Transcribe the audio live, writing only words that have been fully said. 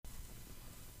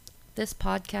This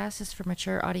podcast is for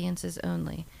mature audiences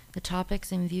only. The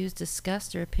topics and views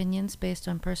discussed are opinions based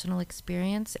on personal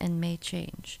experience and may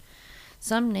change.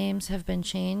 Some names have been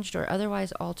changed or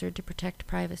otherwise altered to protect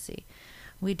privacy.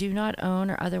 We do not own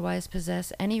or otherwise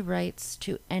possess any rights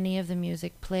to any of the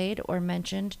music played or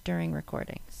mentioned during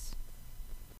recordings.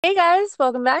 Hey guys,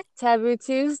 welcome back to Taboo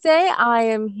Tuesday. I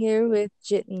am here with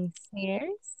Jitney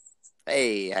Sneers.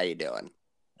 Hey, how you doing?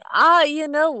 You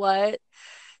know what?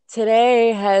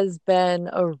 Today has been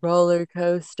a roller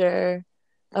coaster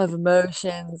of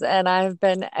emotions, and I've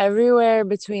been everywhere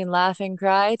between laugh and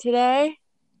cry today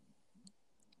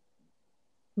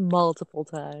multiple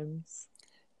times.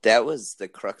 That was the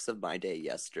crux of my day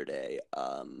yesterday.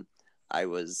 I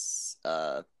was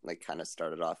like kind of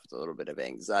started off with a little bit of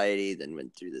anxiety, then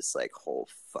went through this like whole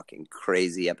fucking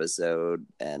crazy episode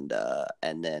and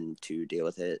then to deal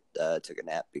with it, took a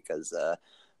nap because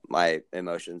my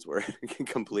emotions were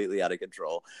completely out of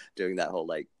control doing that whole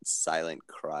like silent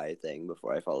cry thing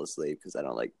before I fall asleep because I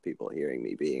don't like people hearing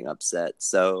me being upset.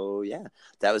 So yeah,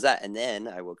 that was that. And then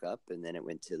I woke up and then it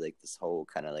went to like this whole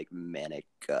kind of like manic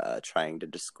trying to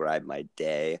describe my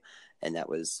day, and that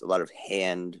was a lot of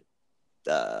hand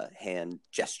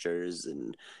gestures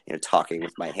and talking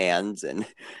with my hands and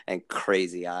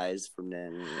crazy eyes from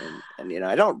then, and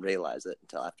I don't realize it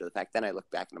until after the fact. Then I look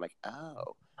back and I'm like,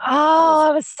 oh, I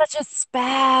Oh, was I was such a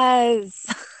spaz.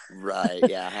 right.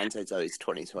 Yeah, hindsight's always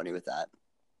 2020 with that.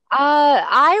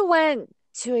 I went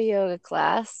to a yoga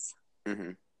class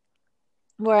Hmm.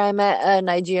 where I met a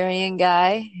Nigerian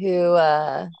guy who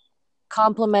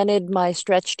complimented my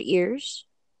stretched ears.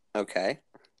 Okay.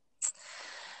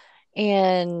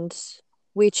 And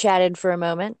we chatted for a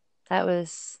moment. That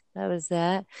was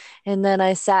that. And then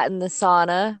I sat in the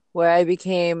sauna where I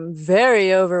became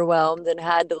very overwhelmed and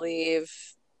had to leave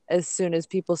as soon as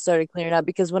people started clearing up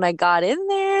because when I got in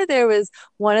there, there was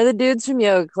one of the dudes from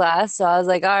yoga class. So I was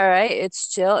like, all right, it's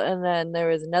chill. And then there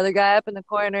was another guy up in the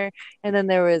corner, and then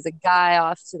there was a guy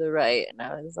off to the right. And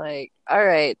I was like, all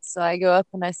right. So I go up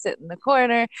and I sit in the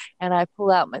corner and I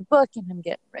pull out my book and I'm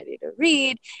getting ready to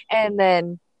read. And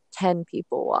then 10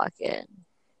 people walk in.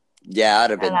 Yeah, I'd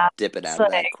have And been I dipping was out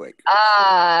of like, that quick.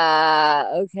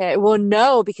 okay. Well,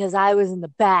 no, because I was in the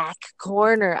back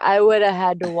corner. I would have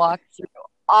had to walk through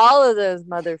all of those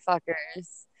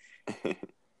motherfuckers to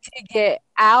get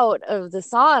out of the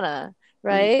sauna, Hmm.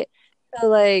 right? So,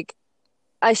 like,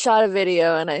 I shot a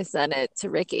video and I sent it to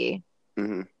Ricky.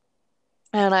 Hmm.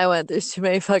 And I went, there's too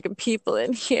many fucking people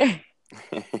in here.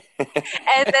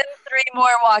 And then three more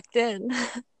walked in.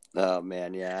 Oh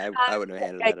man, yeah, I I was wouldn't have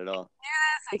handled like, that at all.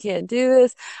 I can't do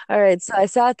this. All right. So I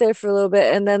sat there for a little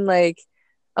bit and then like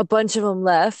a bunch of them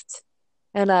left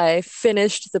and I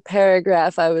finished the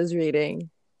paragraph I was reading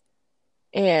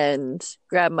and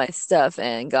grabbed my stuff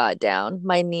and got down.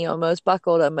 My knee almost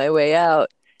buckled on my way out.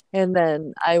 And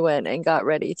then I went and got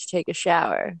ready to take a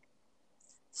shower.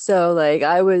 So like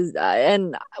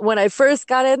and when I first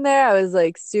got in there, I was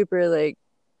like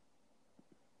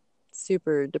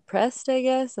super depressed, I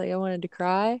guess. Like I wanted to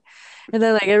cry. And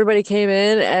then like everybody came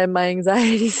in and my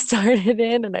anxiety started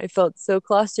in and I felt so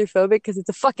claustrophobic because it's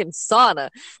a fucking sauna.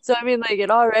 So I mean like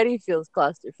it already feels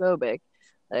claustrophobic.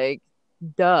 Like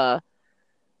duh.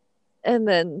 And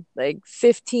then like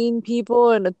 15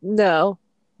 people and no.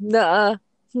 Nuh-uh.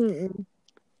 Mm-mm.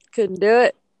 Couldn't do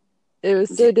it. It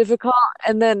was so difficult.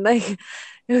 And then like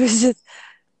it was just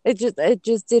it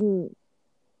just didn't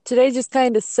today just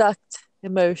kind of sucked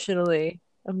emotionally.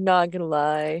 I'm not gonna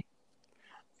lie.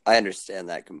 I understand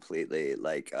that completely.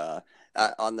 Like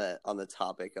on the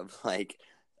topic of like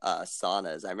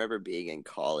saunas, I remember being in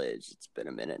college. It's been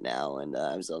a minute now, and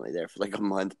I was only there for like a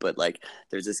month. But like,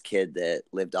 there's this kid that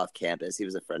lived off campus. He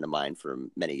was a friend of mine for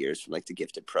many years from like the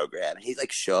gifted program, and he'd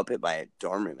like show up at my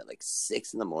dorm room at like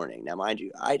 6 in the morning. Now, mind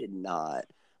you, I did not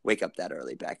wake up that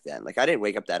early back then. Like I didn't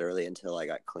wake up that early until I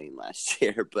got clean last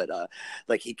year. But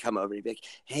like he'd come over and he'd be like,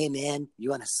 "Hey man, you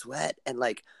want to sweat?" And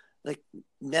like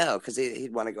no, because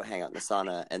he'd want to go hang out in the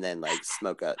sauna and then like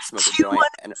smoke a You joint.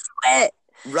 want And to sweat.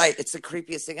 right, it's the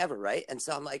creepiest thing ever, right? And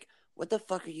so I'm like, what the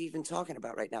fuck are you even talking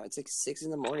about right now? It's like 6 in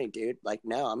the morning, dude. Like,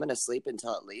 no, I'm gonna sleep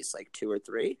until at least like 2 or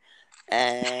 3,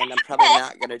 and I'm probably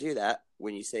not gonna do that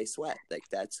when you say sweat. Like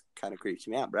that's kind of creeps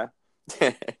me out, bro.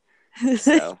 You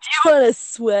So want to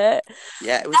sweat.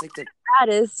 yeah, it was like the That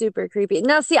is super creepy.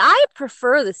 Now, see, I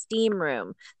prefer the steam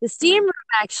room. The steam mhm. room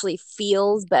actually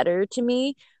feels better to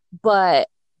me, but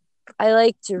I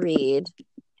like to read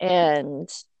and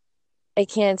I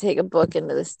can't take a book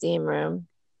into the steam room.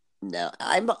 No,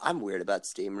 I'm weird about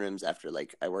steam rooms after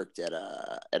like I worked at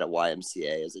a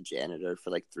YMCA as a janitor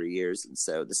for like 3 years, and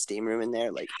so the steam room in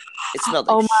there, like it smelled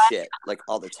like Oh my. shit like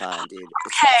all the time, dude. It smelled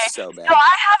Okay. so So bad.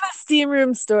 I have a steam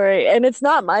room story, and it's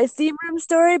not my steam room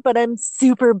story, but I'm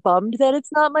super bummed that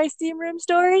it's not my steam room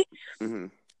story. Hmm.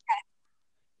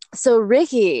 So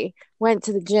Ricky went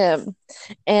to the gym,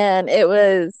 and it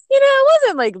was, it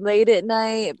wasn't like late at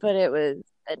night, but it was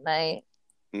at night.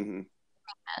 Hmm.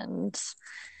 And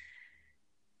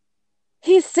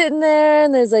he's sitting there,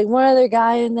 and there's like one other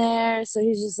guy in there. So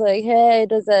he's just like, hey,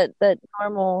 does that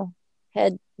normal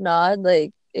head nod,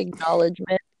 like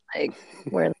acknowledgement, like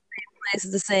we're in the same place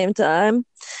at the same time,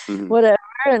 Hmm. whatever.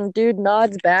 And dude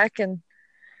nods back, and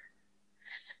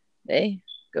they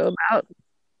go about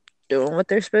doing what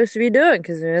they're supposed to be doing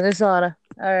because they're in the sauna.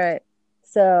 All right.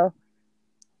 So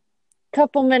a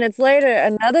couple minutes later,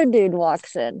 another dude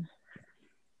walks in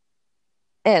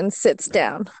and sits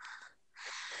down.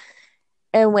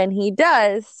 And when he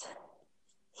does,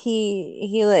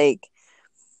 he like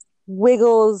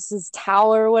wiggles his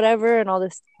towel or whatever, and all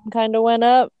this steam kind of went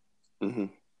up. Hmm.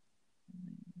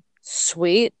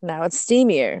 Sweet. Now it's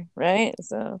steamier, right?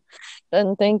 So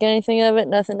doesn't think anything of it,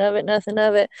 nothing of it, nothing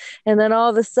of it. And then all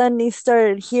of a sudden he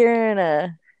started hearing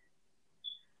a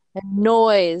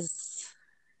noise,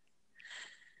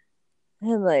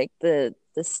 and like the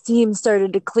steam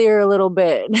started to clear a little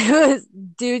bit. And it was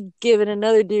dude giving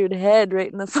another dude head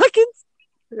right in the fucking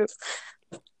roof.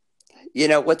 You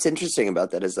know what's interesting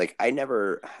about that is like I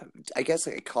guess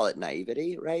I call it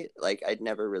naivety, right? Like I'd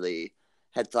never really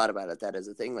had thought about it that as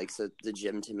a thing. Like so, the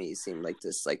gym to me seemed like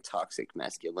this like toxic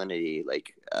masculinity,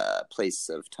 like place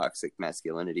of toxic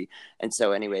masculinity. And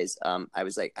so, anyways, I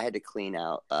was like I had to clean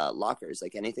out lockers,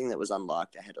 like anything that was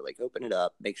unlocked, I had to like open it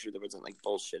up, make sure there wasn't like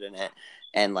bullshit in it,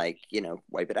 and like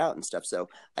wipe it out and stuff. So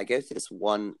I go to this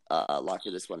one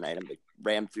locker this one night. I'm like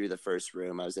rammed through the first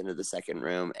room. I was into the second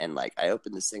room, and like I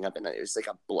opened this thing up, and it was like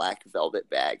a black velvet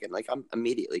bag, and like I'm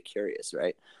immediately curious,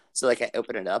 right? So like I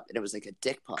open it up, and it was like a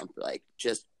dick pump, like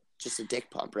just a dick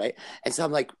pump, right? And so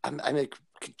I'm like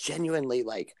genuinely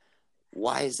like,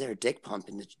 why is there a dick pump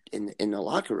in the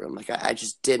locker room? Like I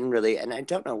just didn't really, and I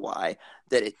don't know why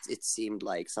that it seemed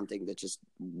like something that just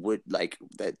would like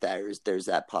that there's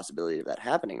that possibility of that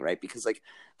happening, right? Because like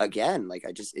again, like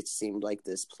I just it seemed like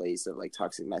this place of like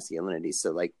toxic masculinity.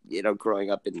 So like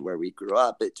growing up in where we grew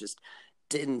up, it just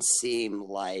didn't seem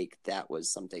like that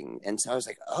was something. And so I was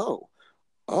like, oh,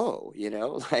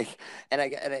 like, and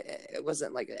it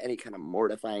wasn't like any kind of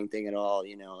mortifying thing at all,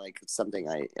 like something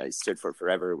I stood for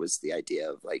forever was the idea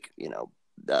of like,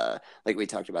 the like we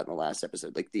talked about in the last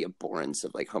episode, like the abhorrence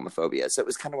of like homophobia. So it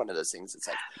was kind of one of those things. It's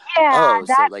like, Yeah, oh,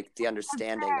 so that like the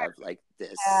understanding of like yeah,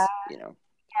 this, but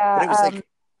yeah. it was like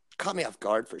caught me off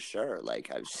guard for sure.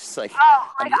 Like I was just like, Oh,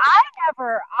 I'm like just,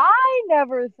 I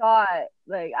never thought,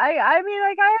 like I mean,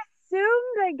 like I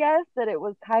assumed, I guess, that it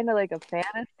was kind of like a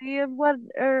fantasy of what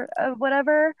or of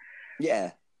whatever.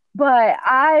 yeah, But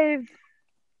I've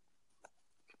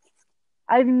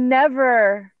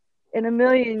never in a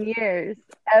million years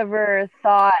ever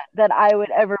thought that I would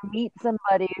ever meet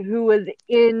somebody who was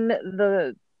in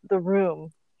the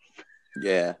room.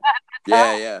 yeah,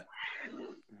 yeah.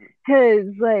 Because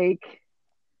like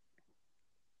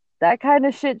that kind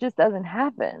of shit just doesn't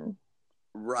happen.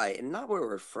 Right, and not where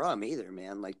we're from either,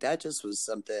 man. Like that just was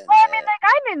something Well, I mean, that,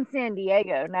 like I'm in San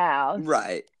Diego now.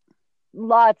 right.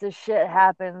 Lots of shit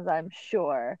happens, I'm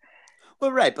sure.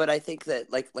 Well, right, but I think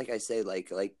that, like I say,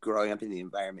 like growing up in the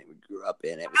environment we grew up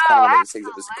in, it was kind of Oh, one of those things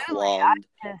that was absolutely. I qualmed.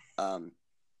 just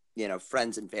Um,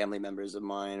 friends and family members of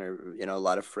mine, or a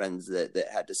lot of friends that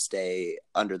had to stay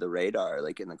under the radar,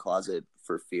 like in the closet,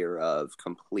 for fear of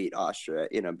complete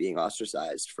being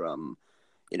ostracized from,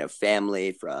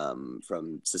 family,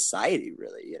 from society.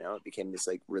 Really, it became this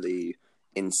like really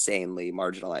insanely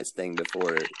marginalized thing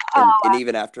before, and oh,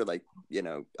 even after like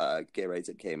gay rights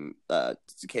came to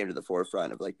the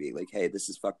forefront of like being like, hey, this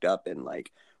is fucked up, and like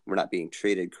we're not being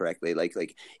treated correctly,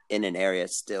 like in an area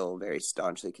still very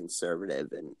staunchly conservative,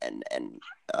 and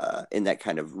in that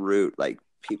kind of route, like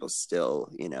people still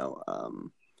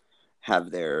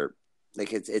have their,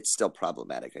 like it's still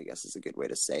problematic, I guess is a good way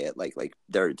to say it, like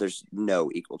there's no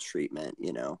equal treatment.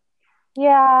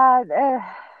 yeah.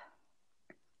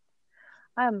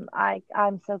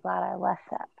 I'm so glad I left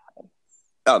that place.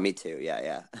 Oh, me too.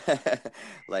 Yeah.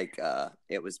 Like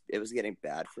it was getting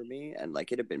bad for me, and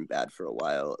like it had been bad for a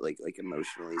while, like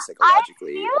emotionally, I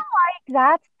psychologically. feel like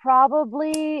that's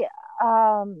probably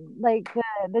like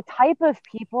the type of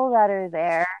people that are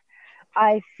there.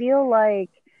 I feel like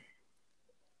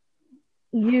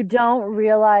you don't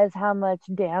realize how much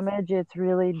damage it's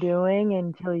really doing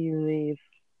until you leave.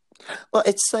 Well,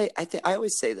 it's like I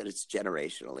always say that it's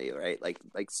generationally, right? Like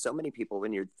so many people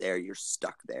when you're there, you're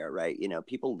stuck there, right? You know,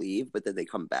 people leave, but then they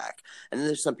come back, and then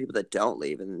there's some people that don't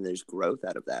leave, and then there's growth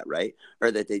out of that, right?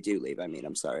 Or that they do leave. I mean,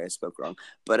 I'm sorry, I spoke wrong,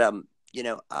 but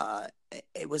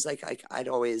it was like I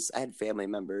had family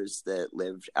members that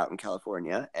lived out in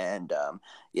California, and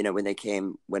when they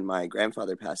came when my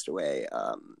grandfather passed away,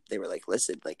 they were like,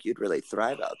 "Listen, like you'd really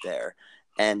thrive out there,"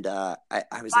 and I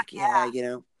was like, "Yeah, you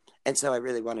know." And so I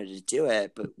really wanted to do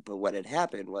it, but what had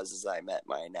happened was is I met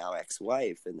my now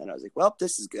ex-wife, and then I was like, well,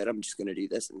 this is good. I'm just going to do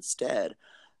this instead.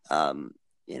 And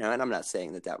I'm not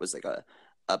saying that was like a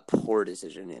poor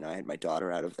decision. You know, I had my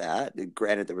daughter out of that.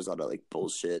 Granted, there was a lot of like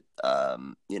bullshit,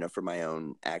 for my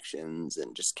own actions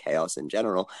and just chaos in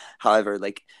general. However,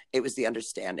 like it was the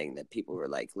understanding that people were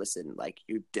like, listen, like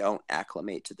you don't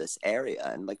acclimate to this area,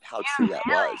 and like how true that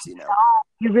was, you know.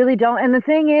 You really don't. And the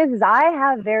thing is I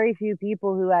have very few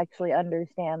people who actually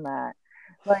understand that.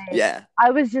 Like, Yeah.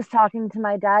 I was just talking to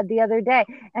my dad the other day,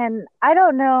 and I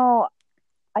don't know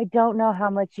how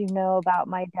much you know about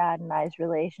my dad and I's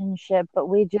relationship, but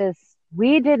we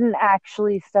didn't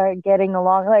actually start getting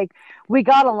along. Like, we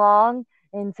got along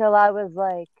until I was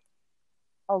like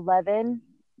 11.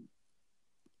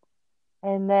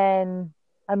 And then,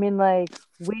 I mean, like,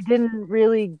 we didn't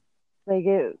really, like,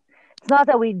 it's not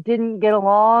that we didn't get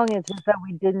along, it's just that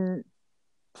we didn't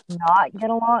not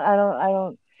get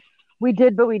along. We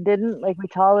did, but we didn't. Like,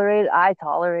 I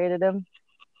tolerated him.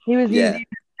 He was easier to Yeah. be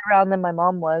around than my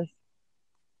mom was.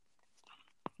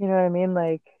 You know what I mean?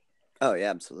 Like, Oh yeah,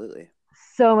 absolutely.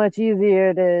 so much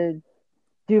easier to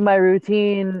do my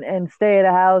routine and stay at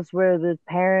a house where the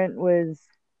parent was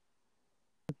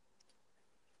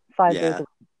 5 days Yeah.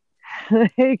 a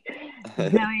week.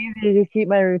 Like, really easy to keep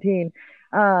my routine.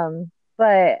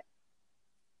 But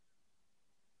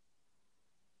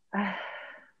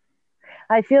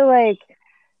I feel like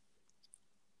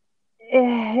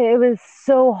it was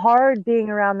so hard being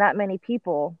around that many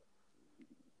people.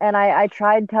 And I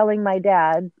tried telling my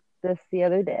dad this the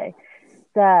other day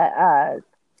that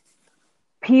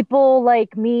people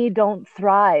like me don't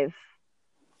thrive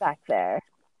back there.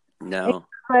 No.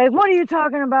 Like, what are you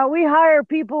talking about? We hire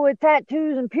people with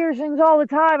tattoos and piercings all the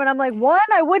time. And I'm like, one,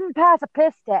 I wouldn't pass a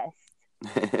piss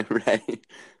test. Right.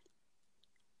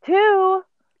 Two,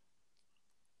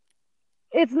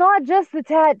 it's not just the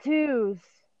tattoos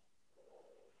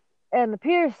and the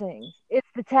piercings. It's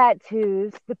the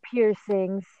tattoos, the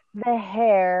piercings, the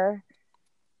hair,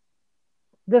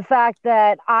 the fact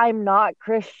that I'm not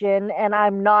Christian and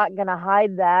I'm not going to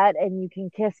hide that, and you can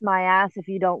kiss my ass if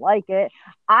you don't like it.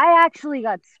 I actually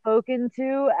got spoken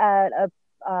to at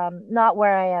not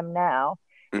where I am now,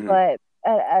 Hmm. but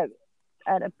at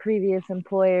a previous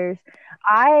employer's.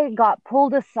 I got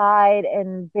pulled aside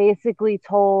and basically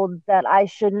told that I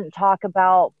shouldn't talk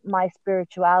about my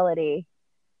spirituality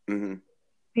Hmm.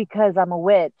 because I'm a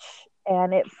witch,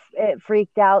 and it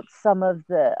freaked out some of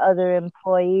the other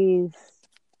employees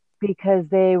because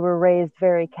they were raised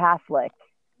very Catholic.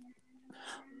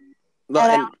 Well,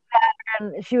 And, and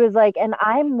and she was like, and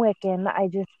I'm Wiccan.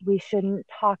 We shouldn't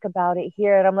talk about it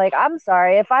here. And I'm like, I'm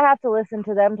sorry. If I have to listen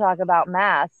to them talk about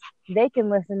mass, they can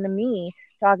listen to me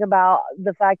talk about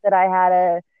the fact that I had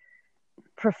a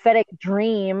prophetic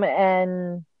dream,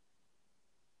 and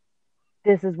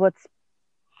this is what's,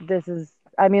 this is,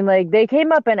 I mean, like, they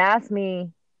came up and asked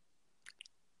me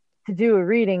to do a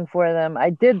reading for them.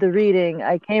 I did the reading.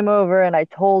 I came over and I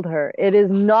told her it is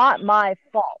not my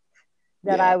fault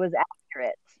that I yeah. was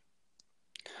accurate.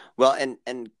 Well,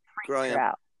 and growing Her up,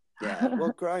 out. yeah.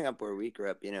 Well, growing up where we grew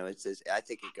up, it's just, I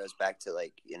think it goes back to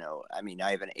like, I mean,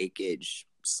 I have an 8 gauge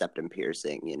septum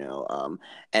piercing,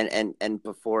 and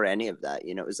before any of that,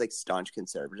 it was like staunch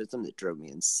conservatism that drove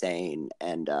me insane.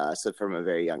 And so from a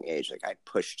very young age, like I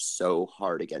pushed so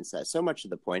hard against that, so much to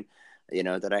the point,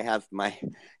 that I have my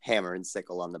hammer and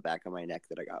sickle on the back of my neck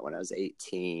that I got when I was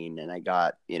 18, and I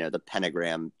got, the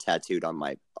pentagram tattooed on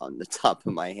the top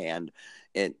of my hand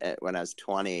when I was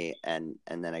 20, and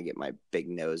then I get my big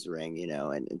nose ring,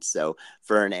 and so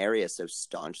for an area so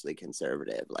staunchly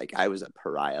conservative, like I was a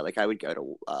pariah. Like I would go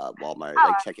to Walmart,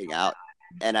 like checking out,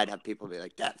 and I'd have people be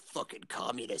like, "That fucking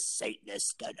communist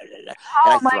Satanist," da, da, da, da.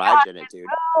 And Oh I my God. thrived in it, dude.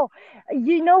 Oh,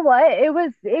 you know what?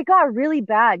 It got really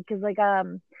bad because, like,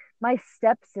 my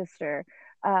stepsister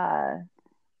uh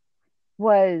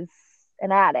was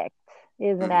an addict,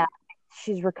 is an Hmm. addict.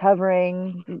 She's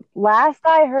recovering. Last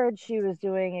I heard, she was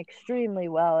doing extremely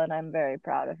well, and I'm very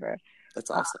proud of her. That's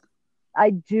Uh, awesome. I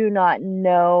do not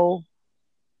know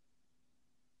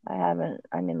I haven't.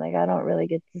 I mean, like, I don't really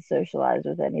get to socialize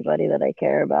with anybody that I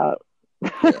care about.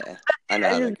 Yeah, I know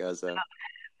I how just, that goes though.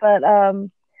 but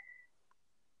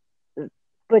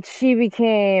but she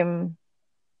became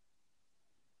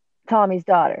Tommy's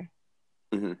daughter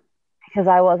Hmm. because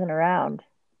I wasn't around.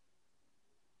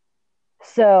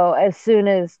 So as soon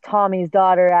as Tommy's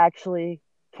daughter actually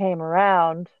came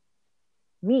around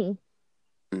me,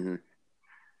 Hmm.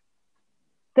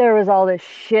 there was all this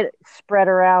shit spread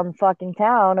around fucking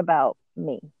town about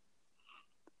me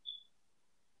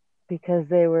because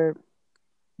they were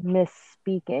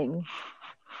misspeaking.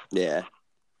 Yeah.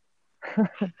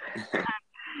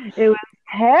 It was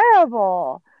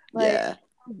terrible. Like, Yeah.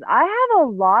 I have a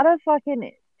lot of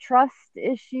fucking trust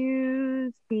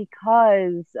issues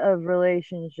because of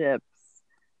relationships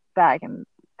back in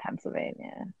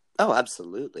Pennsylvania. Oh,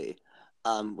 absolutely.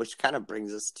 Which kind of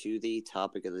brings us to the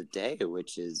topic of the day,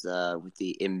 which is with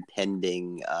the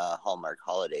impending Hallmark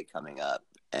holiday coming up.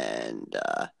 And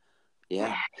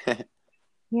yeah.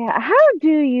 Yeah, how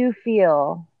do you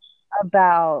feel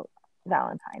about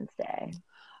Valentine's Day?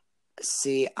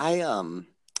 See, I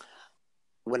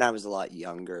when I was a lot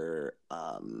younger,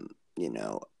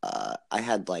 I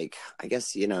had like, I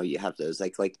guess, you have those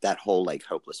like that whole like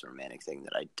hopeless romantic thing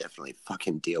that I definitely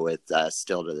fucking deal with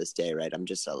still to this day, right?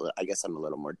 I guess I'm a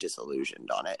little more disillusioned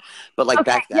on it. But like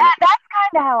Okay, back yeah, then, that's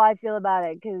kind of how I feel about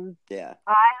it because yeah.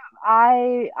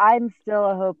 I'm still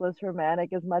a hopeless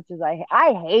romantic as much as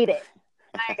I hate it.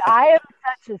 Like I am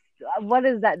such a what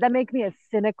is that? That makes me a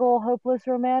cynical hopeless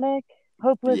romantic,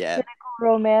 hopeless Yeah, cynical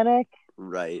romantic.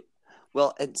 right.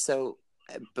 Well, and so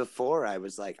before I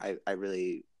was like, I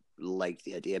really liked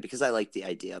the idea because I like the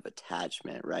idea of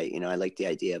attachment, right? I like the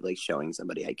idea of like showing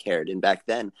somebody I cared. And back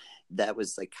then, that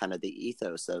was like kind of the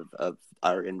ethos of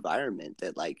our environment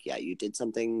that like, yeah, you did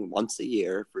something once a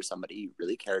year for somebody you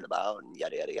really cared about and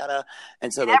yada, yada, yada.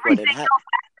 And so like what Everything had happened,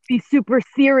 be super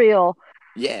serial.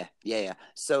 yeah, yeah, yeah.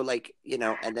 So like,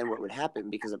 and then what would happen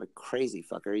because I'm a crazy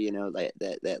fucker, like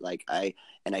that like I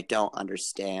don't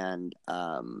understand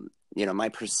my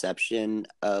perception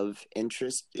of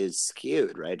interest is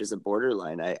skewed, right? As a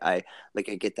borderline. I like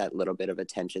I get that little bit of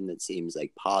attention that seems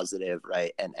like positive,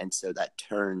 right? And so that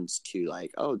turns to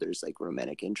like, oh, there's like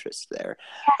romantic interest there.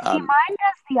 Yeah, see, Um mine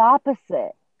does the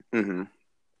opposite. mhm.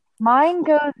 Mine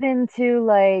goes into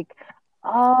like,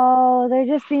 oh, they're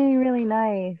just being really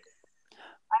nice.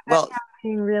 Well,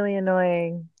 Being really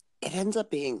annoying. it ends up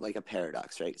being like a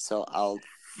paradox, right? So I'll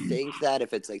think that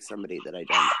if it's like somebody that I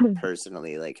don't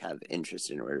personally like have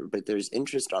interest in, or but there's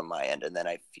interest on my end, and then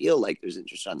I feel like there's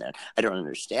interest on there. I don't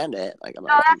understand it. Like I'm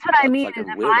No, like that's what I a mean. Is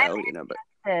fucking weirdo, but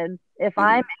if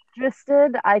I'm mhm.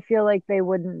 interested, I feel like they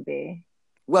wouldn't be.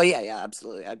 Well, yeah, yeah,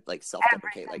 absolutely. I like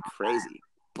self-deprecate like crazy,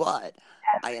 but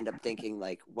I end up thinking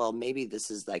like, well, maybe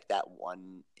this is like that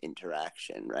one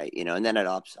interaction, right? And then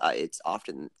it's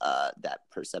often that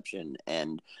perception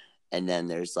and then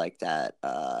there's like that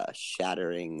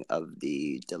shattering of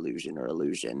the delusion or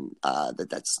illusion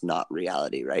that's not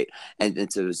reality, right? And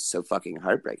it was so fucking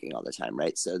heartbreaking all the time,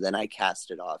 right? So then I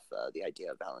casted off the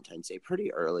idea of Valentine's Day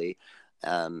pretty early,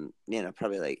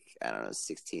 probably like, I don't know,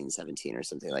 16, 17 or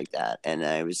something like that. And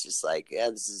I was just like, yeah,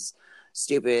 this is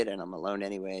stupid and I'm alone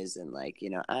anyways. And like,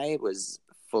 I was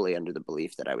fully under the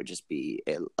belief that I would just be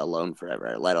alone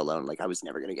forever, let alone like I was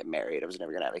never going to get married. I was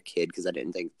never going to have a kid because I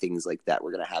didn't think things like that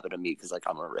were going to happen to me because like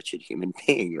I'm a wretched human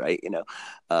being, right? And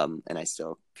I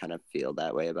still kind of feel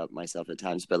that way about myself at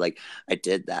times. But like I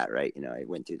did that, right? I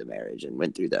went through the marriage and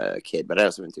went through the kid, but I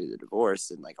also went through the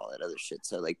divorce and like all that other shit.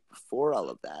 So like before all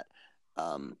of that,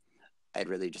 um, I'd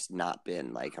really just not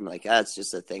been like, I'm like, it's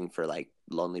just a thing for like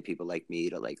lonely people like me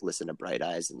to like listen to Bright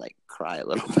Eyes and like cry a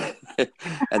little bit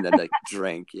and then like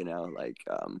drink, and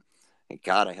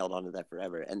God, I held on to that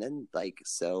forever. And then like,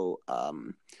 so,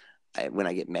 when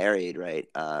I get married, right,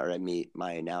 or I meet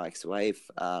my now ex-wife,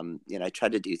 I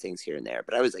tried to do things here and there,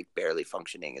 but I was like barely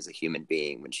functioning as a human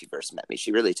being when she first met me.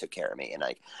 She really took care of me, and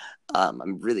like,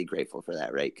 I'm really grateful for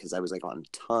that, right? Because I was like on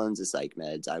tons of psych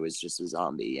meds. I was just a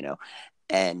zombie,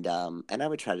 and I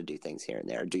would try to do things here and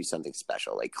there, do something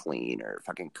special like clean or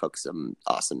fucking cook some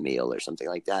awesome meal or something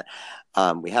like that.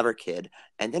 We have our kid,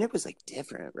 and then it was like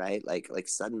different, right? Like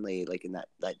suddenly, like in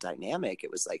that dynamic,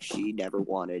 it was like she never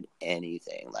wanted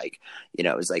anything. Like,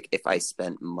 it was like if I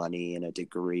spent money in a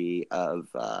degree of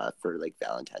for like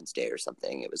Valentine's Day or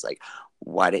something, it was like,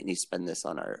 why didn't you spend this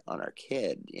on our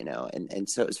kid? And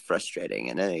so it was frustrating.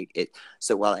 And then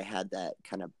so while I had that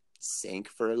kind of sink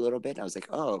for a little bit, I was like,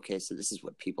 oh, okay, so this is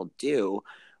what people do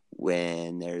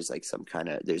when there's like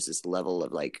there's this level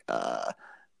of like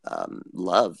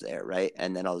love there, right?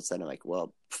 And then all of a sudden I'm like,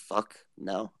 well, fuck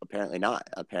no, apparently not.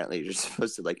 Apparently you're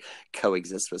supposed to like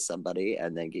coexist with somebody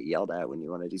and then get yelled at when you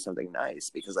want to do something nice,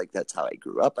 because like that's how I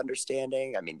grew up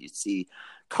understanding. I mean, you see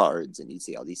cards and you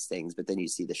see all these things, but then you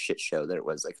see the shit show that it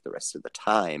was like the rest of the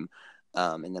time.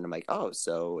 And then I'm like, oh,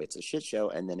 so it's a shit show,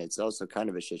 and then it's also kind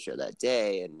of a shit show that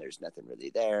day, and there's nothing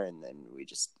really there, and then we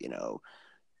just,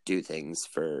 do things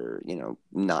for,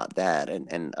 not that.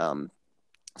 And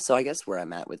so I guess where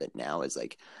I'm at with it now is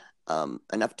like,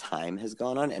 enough time has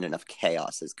gone on and enough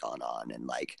chaos has gone on, and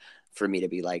like for me to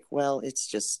be like, well, it's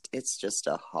just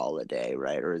a holiday,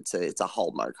 right? Or it's a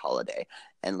Hallmark holiday,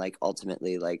 and like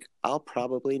ultimately, like I'll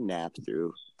probably nap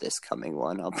through this coming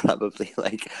one. I'll probably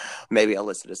like maybe I'll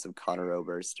listen to some Conor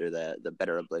Oberst or the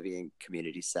Better Oblivion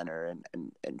Community Center,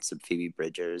 and some Phoebe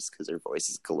Bridgers, because her voice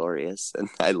is glorious and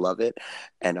I love it.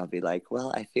 And I'll be like,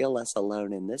 well, I feel less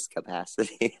alone in this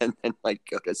capacity, and then like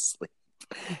go to sleep.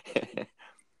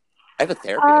 I have a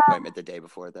therapy appointment the day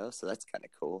before, though, so that's kind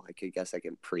of cool. I guess I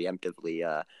can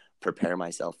preemptively prepare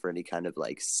myself for any kind of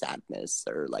like sadness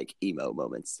or like emo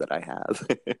moments that I have.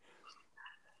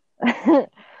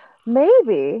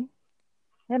 Maybe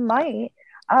it might.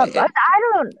 But I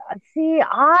don't see.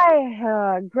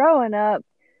 Growing up,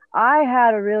 I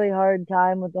had a really hard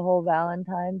time with the whole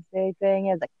Valentine's Day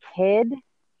thing as a kid.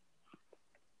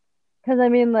 Because I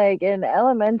mean, like in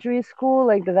elementary school,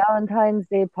 like the Valentine's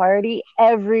Day party,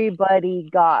 everybody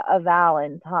got a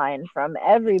Valentine from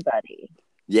everybody.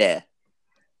 Yeah.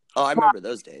 Oh, I remember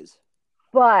those days.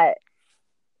 But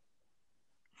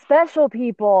special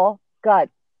people got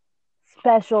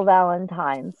special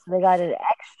Valentines. So they got an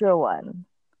extra one.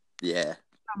 Yeah.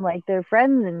 From like their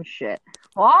friends and shit.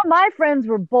 Well, all my friends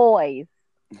were boys.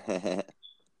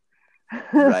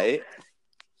 Right.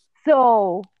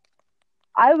 So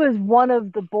I was one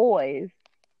of the boys.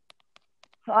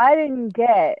 So I didn't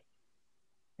get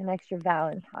an extra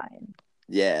Valentine.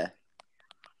 Yeah.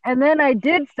 And then I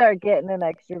did start getting an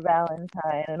extra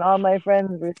Valentine, and all my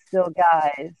friends were still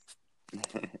guys.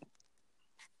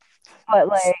 But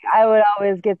like I would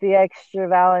always get the extra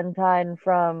Valentine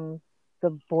from the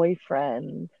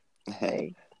boyfriend.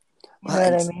 Like, you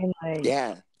know what I mean? Like,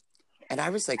 yeah. And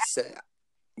I was like,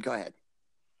 go ahead.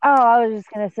 Oh, I was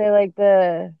just gonna say like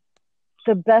the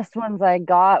best ones I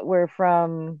got were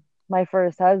from my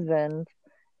first husband,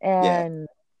 and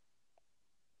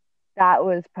that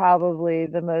was probably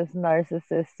the most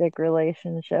narcissistic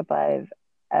relationship I've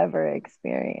ever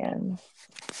experienced.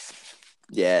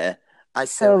 Yeah. I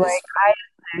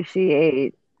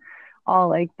appreciate all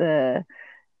like the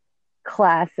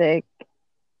classic,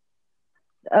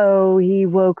 oh, he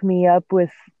woke me up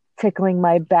with tickling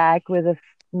my back with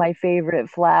my favorite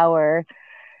flower,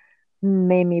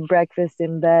 made me breakfast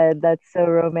in bed. That's so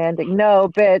romantic. No,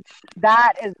 bitch,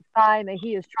 that is a sign that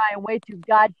he is trying way too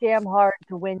goddamn hard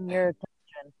to win your attention.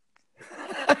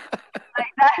 Like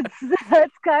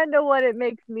that's kind of what it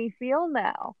makes me feel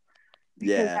now.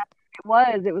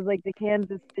 Because it was like the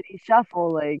Kansas City Shuffle.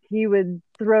 Like he would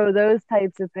throw those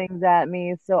types of things at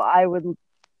me, so I would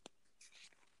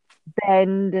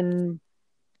bend and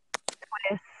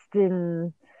twist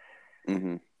and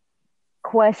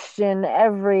question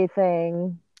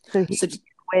everything, so he could get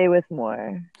away with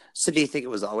more. So do you think it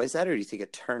was always that, or do you think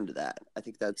it turned to that? I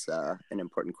think that's an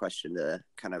important question to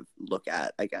kind of look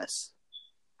at, I guess.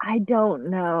 I don't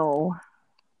know.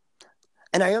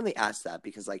 And I only ask that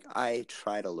because, like, I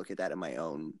try to look at that in my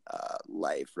own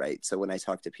life, right? So when I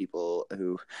talk to people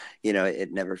who,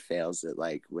 it never fails that,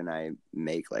 like, when I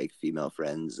make, like, female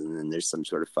friends and then there's some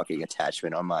sort of fucking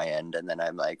attachment on my end, and then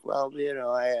I'm like, well,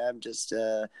 I'm just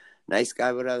nice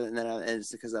guy, whatever. And then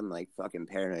it's because I'm, like, fucking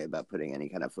paranoid about putting any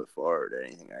kind of foot forward or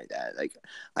anything like that. Like,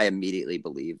 I immediately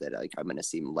believe that, like, I'm going to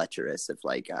seem lecherous if,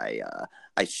 like, I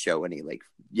show any, like,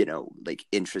 like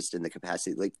interest in the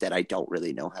capacity, like, that I don't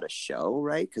really know how to show,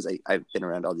 right? Because I've been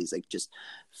around all these, like, just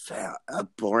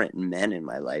abhorrent men in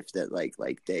my life that, like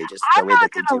they just, the way that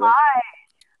they do it.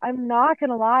 I'm not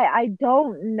gonna lie, I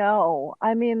don't know.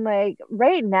 I mean, like,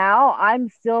 right now, I'm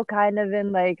still kind of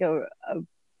in, like,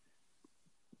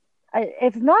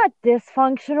 it's not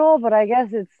dysfunctional, but I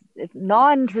guess it's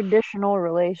non-traditional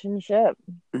relationship.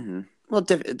 Mm-hmm. Well,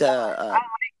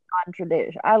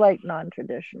 I like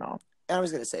non-traditional. I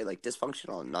was going to say, like,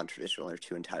 dysfunctional and non-traditional are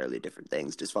two entirely different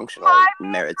things. Dysfunctional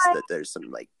merits that there's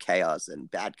some, like, chaos and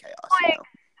bad chaos,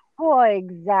 Well,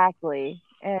 exactly.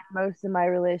 And most of my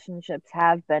relationships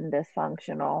have been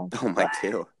dysfunctional. Oh, mine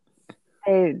too.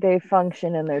 They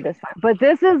function in their dysfunction. But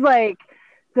this is, like,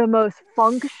 the most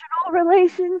functional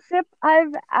relationship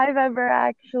I've ever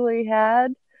actually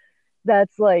had.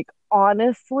 That's, like,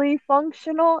 honestly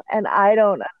functional, and I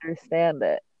don't understand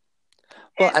it.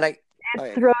 Well, it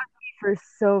throws me for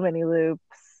so many loops.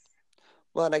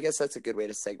 Well, and I guess that's a good way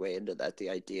to segue into that, the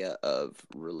idea of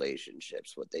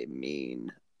relationships, what they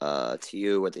mean to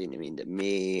you, what they mean to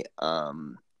me,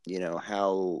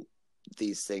 how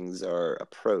these things are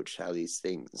approached, how these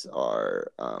things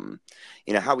are,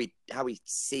 how we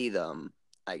see them,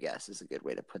 I guess is a good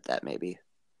way to put that, maybe.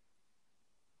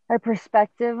 Our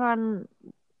perspective on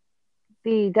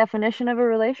the definition of a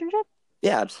relationship?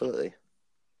 Yeah, absolutely.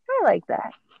 I like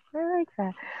that.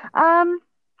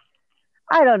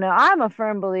 I don't know. I'm a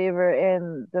firm believer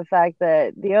in the fact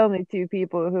that the only two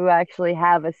people who actually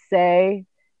have a say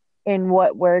in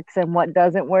what works and what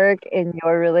doesn't work in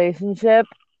your relationship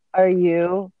are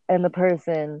you and the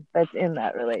person that's in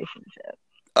that relationship.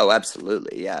 Oh,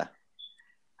 absolutely. Yeah.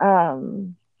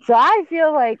 So I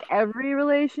feel like every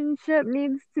relationship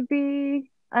needs to be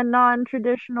a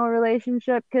non-traditional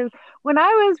relationship, because when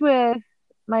I was with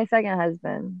my second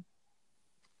husband,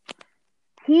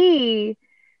 he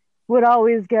would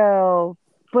always go,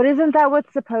 but isn't that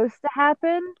what's supposed to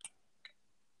happen?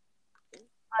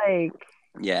 Like,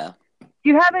 Yeah.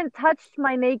 you haven't touched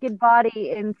my naked body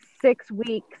in 6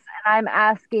 weeks, and I'm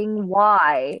asking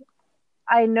why.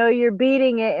 I know you're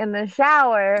beating it in the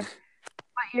shower,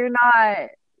 but you're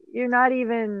not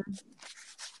even,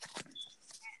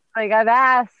 like, I've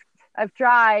asked, I've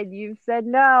tried, you've said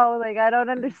no, like, I don't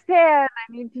understand,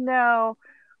 I need to know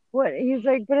what. He's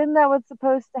like, but isn't that what's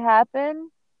supposed to happen?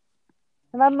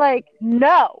 And I'm like,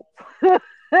 no. Who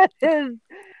the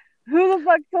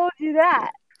fuck told you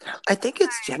that? I think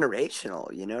it's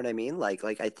generational, you know what I mean? Like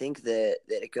I think that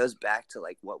it goes back to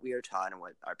like what we are taught and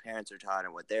what our parents are taught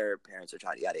and what their parents are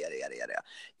taught, yada yada yada yada.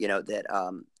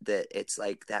 That it's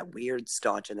like that weird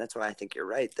staunch, and that's why I think you're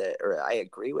right, or I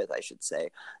agree with, I should say,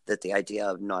 that the idea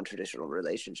of non-traditional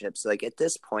relationships, like at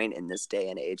this point in this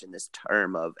day and age, in this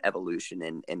term of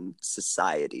evolution in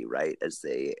society, right, as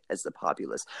the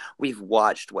populace, we've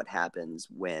watched what happens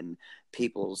when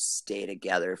people stay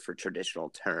together for traditional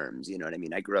terms. You know what I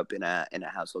mean? I grew up in a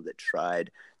household that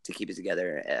tried to keep it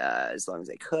together as long as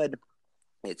they could.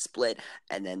 It split,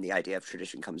 and then the idea of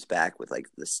tradition comes back with like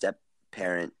the step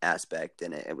parent aspect,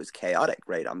 and it was chaotic,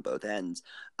 right, on both ends.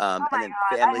 And then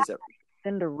God, families are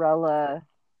Cinderella.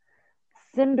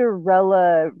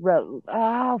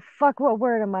 Oh fuck! What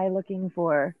word am I looking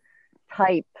for?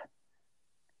 Type,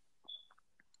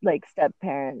 like, step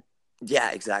parent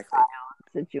yeah, exactly.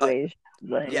 situation.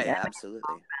 Like, Yeah,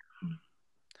 absolutely.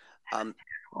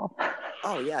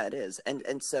 Oh yeah, it is.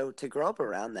 And so to grow up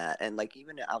around that, and like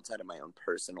even outside of my own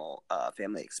personal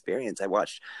family experience, I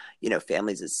watched,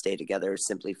 families that stay together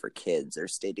simply for kids, or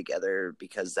stay together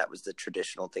because that was the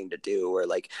traditional thing to do, or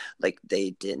like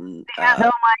they didn't oh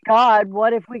my God,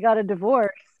 what if we got a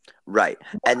divorce? Right.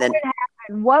 And then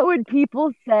what would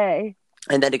people say?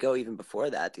 And then to go even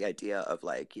before that, the idea of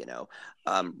like,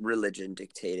 religion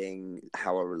dictating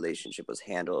how a relationship was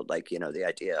handled, like, the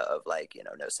idea of like,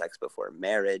 no sex before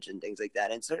marriage and things like that.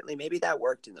 And certainly maybe that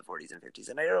worked in the 40s and 50s.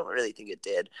 And I don't really think it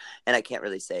did. And I can't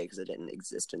really say because it didn't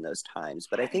exist in those times.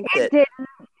 But I think it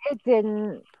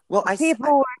didn't. Well,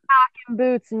 people were knocking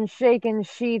boots and shaking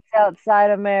sheets outside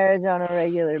of marriage on a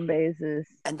regular basis.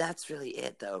 And that's really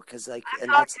it, though, because like, I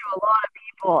talk to a lot of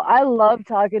people. I love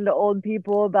talking to old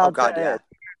people about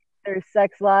their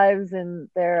sex lives and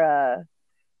their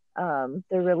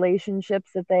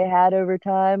relationships that they had over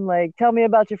time. Like, tell me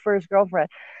about your first girlfriend.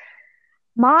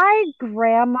 My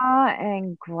grandma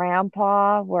and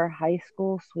grandpa were high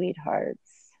school sweethearts.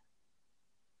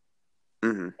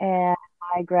 Mm-hmm. And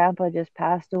my grandpa just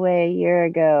passed away a year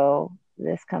ago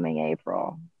this coming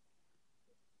April.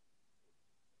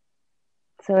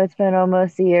 So it's been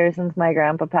almost a year since my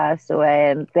grandpa passed away,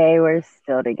 and they were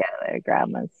still together.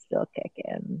 Grandma's still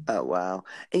kicking. Oh, wow.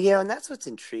 And that's what's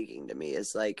intriguing to me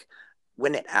is like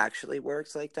when it actually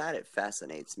works like that, it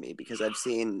fascinates me because I've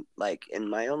seen like in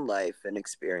my own life and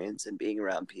experience and being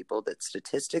around people that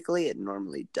statistically it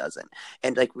normally doesn't.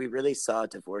 And like we really saw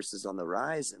divorces on the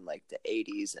rise in like the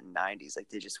 80s and 90s, like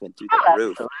they just went through the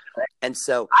roof. And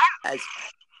so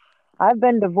I've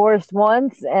been divorced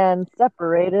once and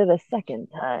separated a second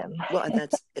time. Well, and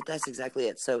that's exactly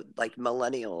it. So like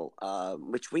millennial,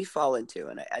 which we fall into,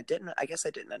 and I guess I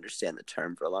didn't understand the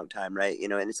term for a long time, right?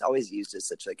 And it's always used as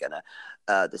such like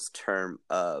this term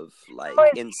of like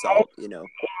insult, Yeah,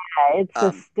 it's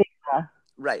a stigma.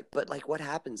 Right. But like what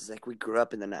happens is like we grew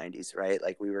up in the 90s, right?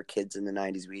 Like we were kids in the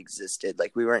 90s. We existed.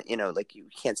 Like we weren't, like you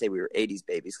can't say we were 80s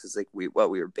babies because like we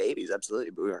were babies, absolutely,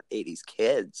 but we weren't 80s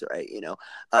kids, right?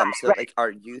 So like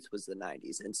our youth was the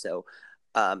 90s. And so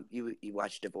you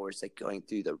watch divorce like going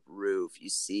through the roof. You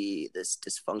see this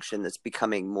dysfunction that's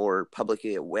becoming more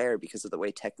publicly aware because of the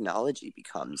way technology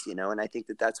becomes, and I think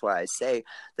that that's why I say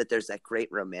that there's that great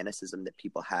romanticism that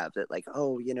people have, that like,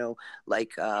 oh,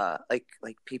 like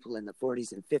people in the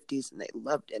 40s and 50s, and they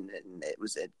loved, and it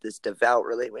was this devout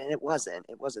relation, and it wasn't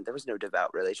there was no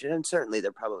devout relation, and certainly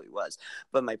there probably was,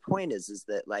 but my point is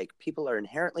that like people are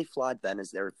inherently flawed then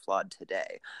as they're flawed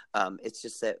today. It's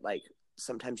just that like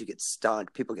sometimes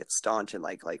people get staunch and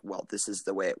like, well, this is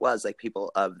the way it was, like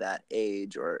people of that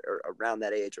age or around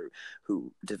that age, or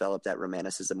who developed that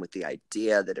romanticism with the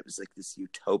idea that it was like this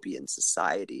utopian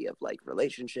society of like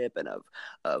relationship and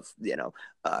of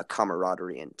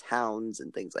camaraderie in towns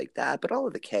and things like that, but all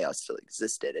of the chaos still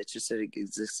existed. It's just that it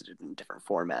existed in different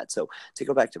formats. So to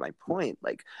go back to my point,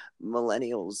 like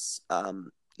millennials,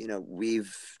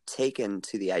 we've taken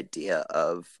to the idea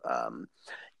of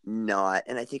not,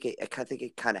 and I think it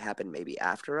kind of happened maybe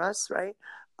after us, right?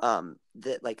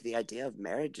 That like the idea of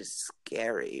marriage is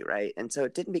scary, right? And so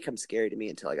it didn't become scary to me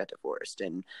until I got divorced,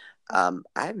 and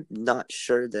I'm not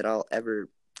sure that I'll ever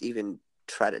even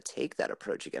try to take that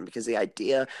approach again, because the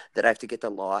idea that I have to get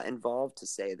the law involved to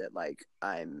say that like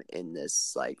I'm in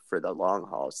this like for the long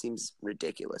haul seems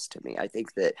ridiculous to me. I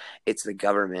think that it's the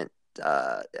government,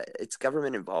 it's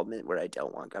government involvement where I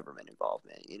don't want government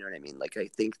involvement. You know what I mean? Like I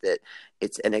think that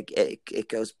it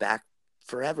goes back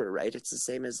forever, right? It's the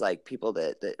same as like people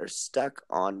that are stuck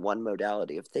on one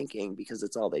modality of thinking because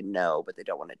it's all they know, but they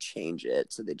don't want to change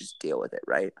it, so they just deal with it,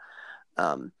 right?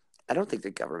 I don't think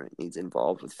the government needs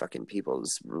involved with fucking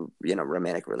people's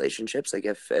romantic relationships. Like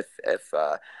if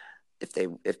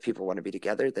people want to be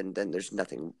together, then there's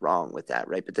nothing wrong with that,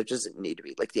 right? But there doesn't need to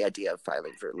be, like the idea of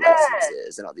filing for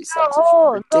licenses and all these things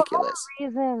is ridiculous.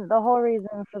 The whole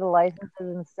reason for the licenses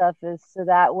and stuff is so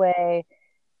that way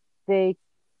they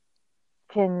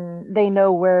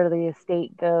know where the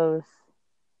estate goes.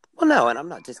 Well, no, and I'm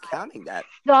not discounting that.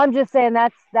 No, I'm just saying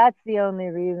that's the only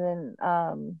reason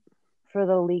for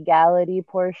the legality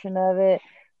portion of it.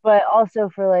 But also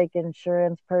for like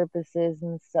insurance purposes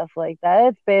and stuff like that.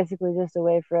 It's basically just a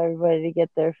way for everybody to get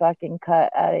their fucking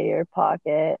cut out of your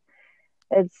pocket.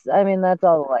 I mean, that's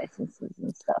all the licenses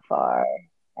and stuff are.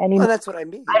 Well, that's what I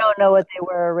mean. I don't know what they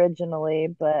were originally,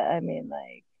 but I mean,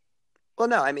 like. Well,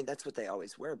 no, I mean, that's what they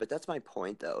always were. But that's my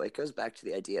point, though. It goes back to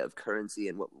the idea of currency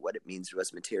and what it means to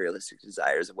us, materialistic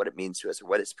desires, and what it means to us, or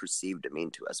what it's perceived to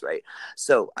mean to us, right?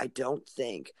 So I don't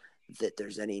think that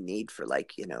there's any need for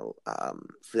like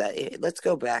for that. Let's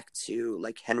go back to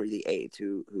like Henry VIII,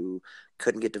 who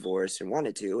couldn't get divorced and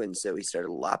wanted to, and so he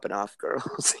started lopping off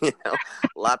girls,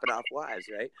 lopping off wives,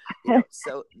 right?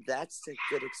 So that's a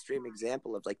good extreme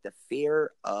example of like the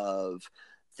fear of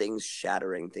things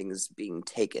shattering, things being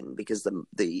taken, because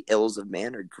the ills of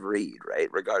man are greed, right?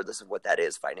 Regardless of what that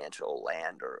is, financial,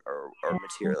 land, or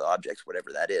material objects,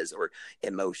 whatever that is, or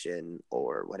emotion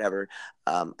or whatever.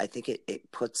 I think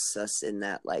it puts us in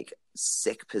that like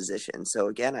sick position. So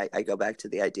again, I go back to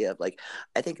the idea of like,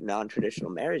 I think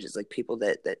non-traditional marriage is like people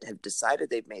that have decided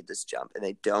they've made this jump and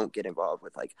they don't get involved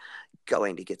with like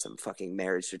going to get some fucking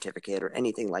marriage certificate or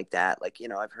anything like that. Like,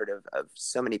 I've heard of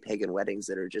so many pagan weddings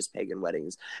that are just pagan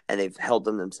weddings, and they've held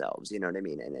them themselves, you know what I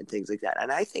mean? And things like that.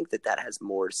 And I think that has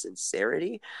more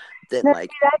sincerity than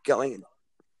like going.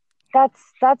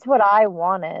 That's what I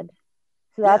wanted.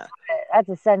 So that's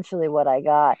essentially what I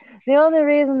got. The only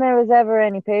reason there was ever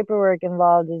any paperwork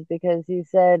involved is because he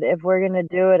said, if we're going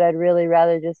to do it, I'd really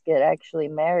rather just get actually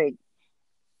married.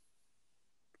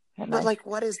 But like,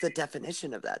 what is the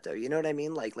definition of that, though? You know what I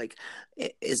mean? Like,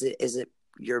 is it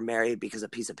you're married because a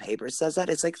piece of paper says that?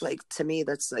 It's like to me,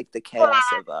 that's like the chaos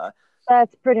of.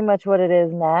 That's pretty much what it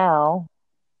is now.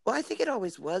 Well, I think it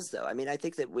always was, though. I mean, I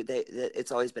think that that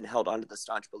it's always been held on to the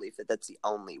staunch belief that that's the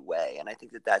only way, and I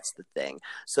think that that's the thing.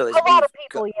 So a lot of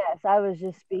people, yes. I was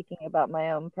just speaking about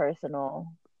my own personal.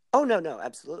 Oh no,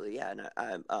 absolutely, yeah,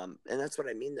 and that's what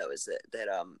I mean, though, is that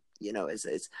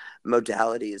is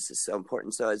modality is so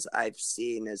important. So as I've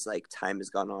seen, as like time has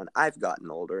gone on, I've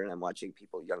gotten older, and I'm watching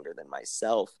people younger than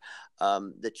myself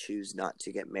that choose not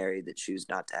to get married, that choose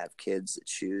not to have kids, that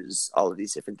choose all of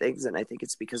these different things, and I think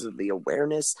it's because of the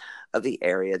awareness of the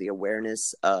area, the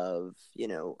awareness of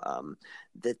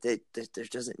that there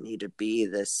doesn't need to be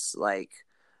this like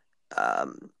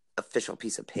official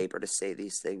piece of paper to say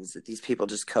these things, that these people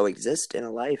just coexist in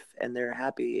a life and they're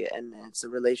happy and it's a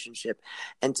relationship.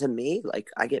 And to me, like,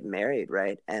 I get married,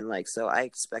 right? And like, so I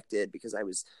expected, because I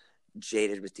was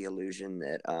jaded with the illusion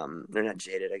that they're not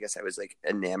jaded, I guess I was like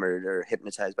enamored or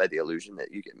hypnotized by the illusion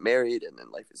that you get married and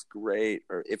then life is great,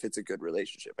 or if it's a good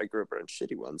relationship. I grew up around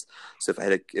shitty ones, so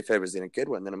if I was in a good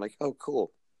one, then I'm like, oh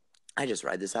cool, I just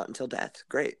ride this out until death.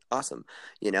 Great, awesome,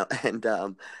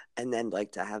 and then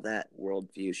like to have that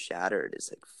worldview shattered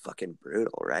is like fucking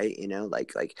brutal, right?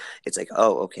 Like it's like,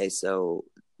 oh, okay, so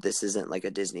this isn't like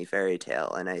a Disney fairy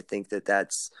tale, and I think that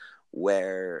that's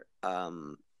where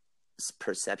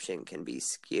perception can be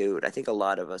skewed. I think a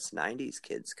lot of us 90s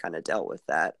kids kind of dealt with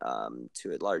that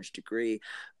to a large degree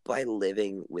by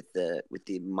living with the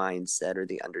mindset or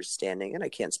the understanding, and I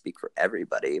can't speak for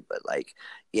everybody, but like,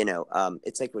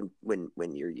 it's like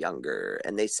when you're younger,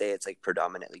 and they say it's like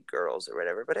predominantly girls or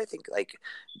whatever, but I think like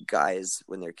guys,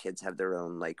 when their kids, have their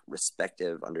own like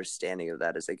respective understanding of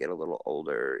that as they get a little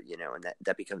older, and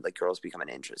that becomes like, girls become an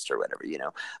interest or whatever,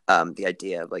 the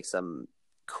idea of like some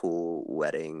cool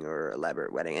wedding or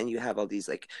elaborate wedding, and you have all these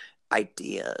like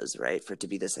ideas, right, for it to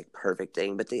be this like perfect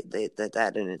thing, but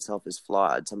that in itself is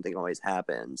flawed. Something always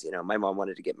happens. My mom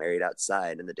wanted to get married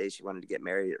outside, and the day she wanted to get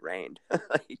married, it rained.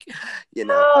 Like,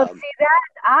 Oh, see that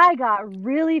I got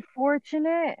really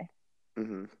fortunate.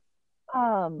 mm-hmm.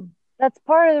 That's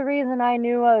part of the reason I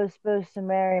knew I was supposed to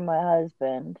marry my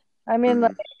husband. I mean, Mm-hmm.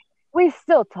 like, we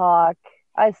still talk.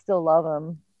 I still love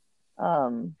him.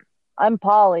 I'm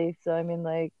poly, so I mean,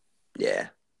 like, Yeah.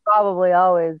 probably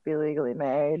always be legally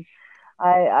married.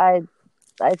 I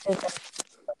I think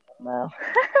no.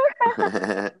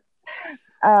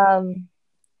 Um,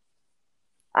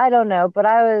 I don't know, but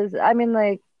I mean,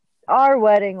 like, our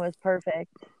wedding was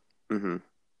perfect. Mm-hmm.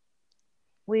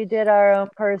 We did our own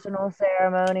personal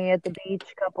ceremony at the beach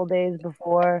a couple days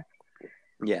before.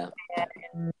 Yeah.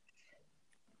 And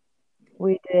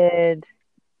we did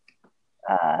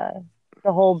uh,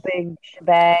 the whole big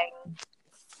shebang.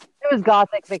 It was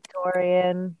Gothic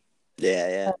Victorian,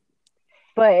 Yeah.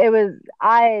 but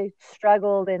I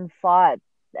struggled and fought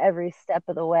every step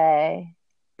of the way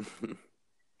to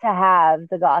have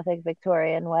the Gothic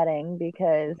Victorian wedding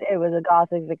because it was a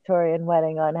Gothic Victorian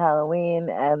wedding on Halloween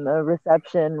and the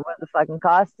reception was a fucking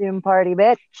costume party,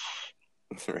 bitch.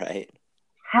 Right.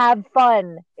 Have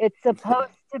fun. It's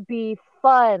supposed to be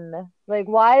fun. Like,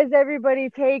 why does everybody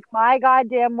take my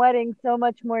goddamn wedding so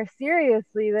much more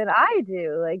seriously than I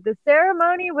do? Like, the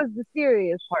ceremony was the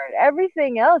serious part.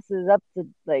 Everything else is up to,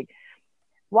 like,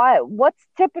 what's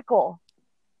typical?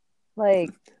 Like,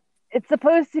 it's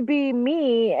supposed to be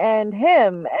me and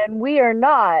him, and we are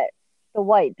not the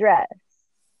white dress.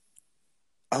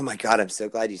 Oh my God, I'm so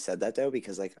glad you said that though,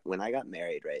 because like when I got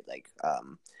married, right, like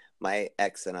my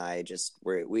ex and I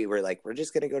we were like, we're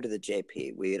just gonna go to the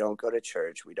JP. We don't go to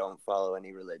church, we don't follow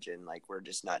any religion, like we're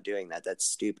just not doing that. That's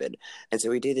stupid. And so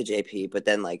we do the JP, but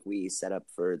then like we set up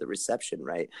for the reception,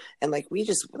 right? And like we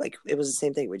just like, it was the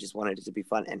same thing. We just wanted it to be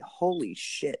fun. And holy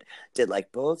shit, did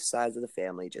like both sides of the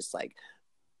family just like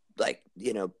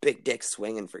big dick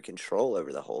swinging for control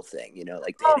over the whole thing,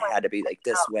 like Oh it my had to be like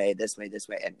this way,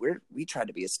 and we tried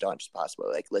to be as staunch as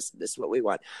possible, like, listen, this is what we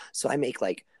want. So I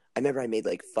remember I made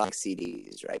like 5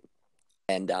 CDs, right?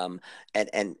 And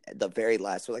the very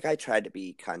last, so like I tried to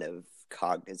be kind of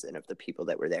cognizant of the people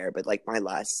that were there, but like my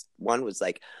last one was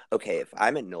like, okay, if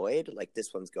I'm annoyed, like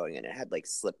this one's going in. It had like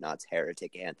Slipknot's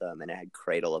Heretic Anthem, and it had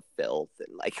Cradle of Filth,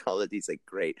 and like all of these like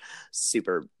great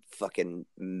super fucking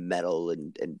metal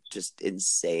and just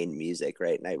insane music,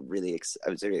 right? And I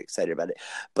was very excited about it.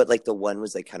 But like the one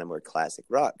was like kind of more classic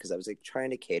rock, because I was like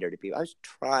trying to cater to people. I was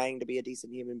trying to be a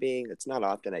decent human being. It's not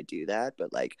often I do that,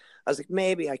 but like I was like,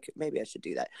 maybe I should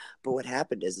do that. But what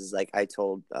happened is like I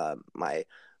told my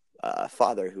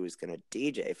father, who was going to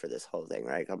DJ for this whole thing,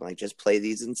 right? I'm like, just play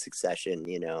these in succession,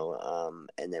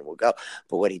 and then we'll go.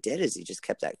 But what he did is he just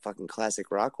kept that fucking classic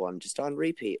rock one just on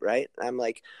repeat, right? And I'm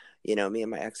like, me and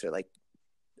my ex are like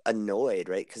annoyed,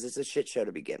 right? Because it's a shit show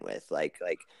to begin with. Like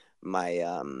my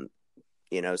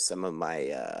some of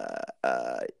my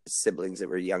siblings that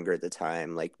were younger at the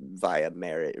time, like via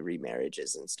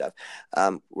remarriages and stuff,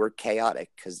 were chaotic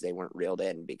because they weren't reeled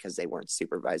in, because they weren't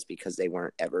supervised, because they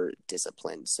weren't ever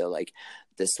disciplined. So like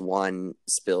this one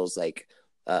spills like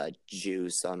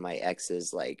juice on my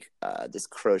ex's like this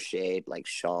crocheted like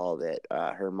shawl that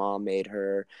her mom made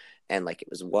her, and like it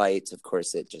was white, so of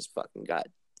course it just fucking got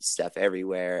stuff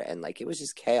everywhere, and like it was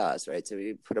just chaos, right? So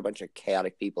we put a bunch of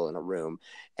chaotic people in a room,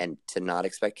 and to not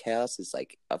expect chaos is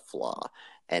like a flaw.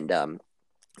 And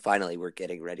finally we're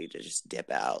getting ready to just dip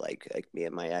out, like me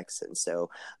and my ex, and so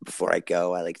before I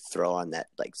go, I like throw on that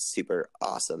like super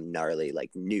awesome gnarly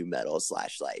like new metal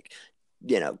slash like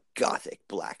gothic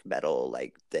black metal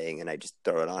like thing, and I just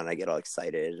throw it on. I get all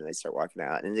excited and I start walking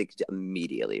out, and it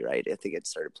immediately, right? I think it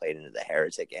started playing into the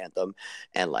Heretic anthem,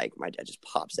 and like my dad just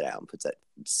pops it out and puts that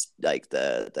like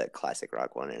the classic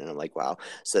rock one in, and I'm like, wow.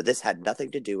 So this had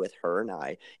nothing to do with her and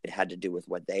I. It had to do with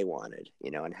what they wanted,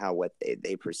 and how what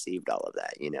they perceived all of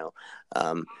that,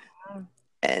 um,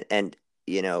 and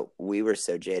we were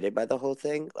so jaded by the whole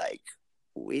thing, like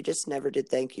we just never did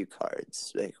thank you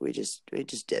cards. Like we just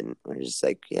didn't. We're just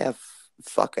like, yeah,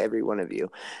 fuck every one of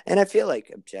you. And I feel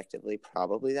like objectively,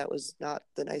 probably that was not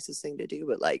the nicest thing to do,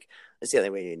 but like that's the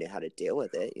only way you knew how to deal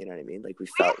with it. You know what I mean? Like we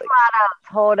felt like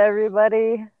Told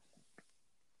everybody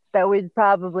that we'd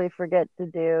probably forget to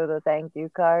do the thank you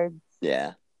cards.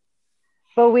 Yeah.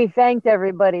 But we thanked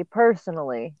everybody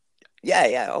personally.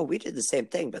 Yeah. Oh, we did the same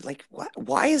thing, but like,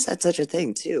 why is that such a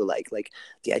thing too? Like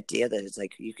the idea that it's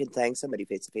like you can thank somebody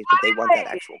face to face, but they want that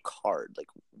actual card. Like,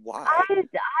 why?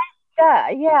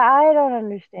 I don't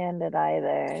understand it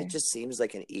either. Like, it just seems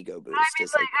like an ego boost. I mean,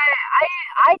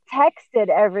 I texted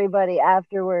everybody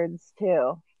afterwards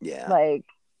too. Yeah. Like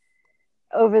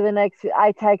over the next,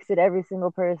 I texted every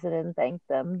single person and thanked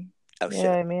them. Oh shit! You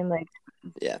know what I mean? Like,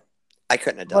 yeah, I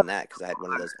couldn't have done that because I had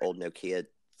one of those old Nokia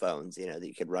phones, that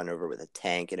you could run over with a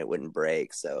tank and it wouldn't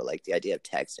break. So like the idea of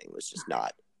texting was just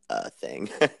not a thing.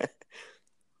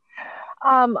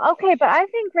 Okay, but I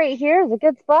think right here is a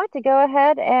good spot to go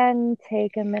ahead and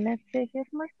take a minute to hear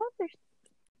from our sponsors.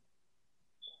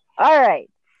 All right.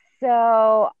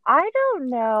 So I don't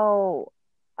know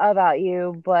about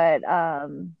you, but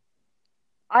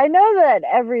I know that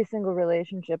every single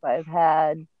relationship I've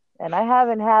had, and I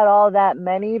haven't had all that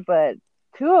many, but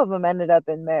 2 of them ended up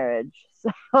in marriage.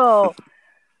 So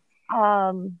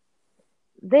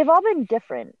they've all been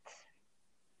different.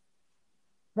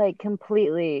 Like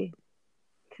completely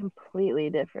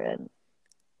different.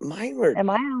 Mine were.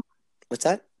 What's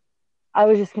that? I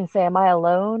was just gonna say, am I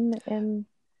alone in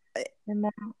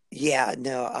that? Yeah,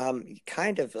 no,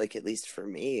 kind of like, at least for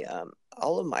me,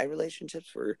 all of my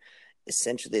relationships were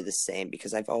essentially the same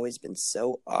because I've always been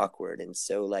so awkward and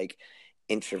so like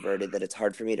introverted that it's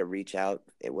hard for me to reach out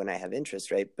when I have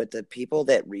interest, right? But the people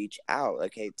that reach out,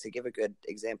 okay, to give a good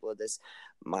example of this,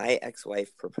 my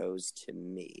ex-wife proposed to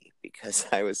me because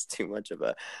I was too much of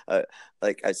I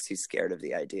was too scared of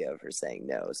the idea of her saying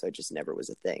no, so it just never was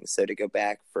a thing. So to go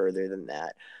back further than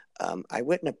that, I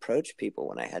wouldn't approach people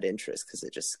when I had interest because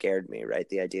it just scared me, right?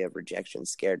 The idea of rejection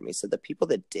scared me. So the people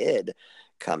that did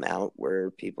come out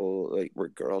were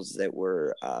girls that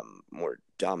were more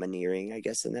domineering, I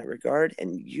guess, in that regard.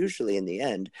 And usually in the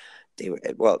end, they were,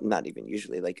 well, not even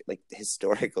usually, like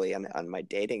historically on my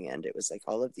dating end, it was like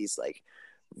all of these like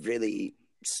really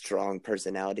strong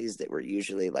personalities that were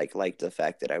usually like the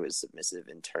fact that I was submissive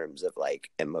in terms of like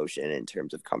emotion, in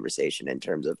terms of conversation, in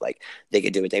terms of like they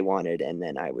could do what they wanted, and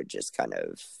then I would just kind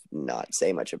of not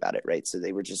say much about it, right? So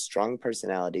they were just strong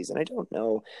personalities, and I don't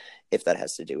know if that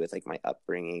has to do with like my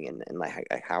upbringing and like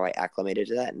how I acclimated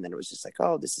to that, and then it was just like,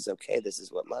 oh, this is okay, this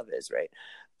is what love is, right?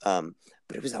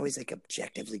 But it was always like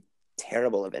objectively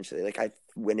terrible eventually. Like I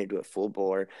went into a full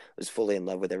bore, was fully in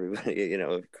love with everybody,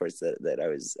 of course, that I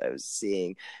was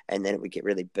seeing, and then it would get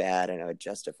really bad and I would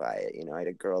justify it. I had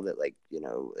a girl that like,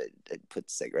 it put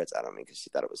cigarettes out on me because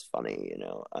she thought it was funny,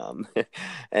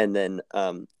 and then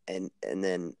and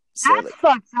then so that's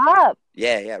fucked up.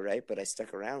 Yeah, right. But I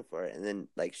stuck around for it, and then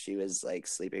like she was like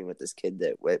sleeping with this kid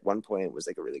that at one point was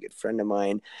like a really good friend of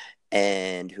mine,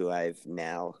 and who I've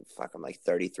now, I'm like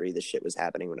 33. This shit was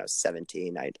happening when I was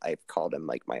 17. I've called him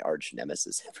like my arch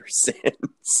nemesis ever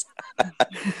since.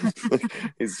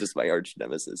 He's just my arch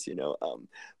nemesis,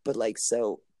 But like,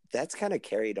 so that's kind of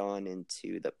carried on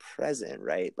into the present,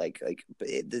 right? Like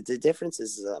the difference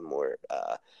is more.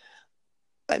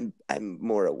 I'm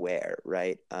more aware,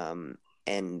 right?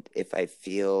 And if I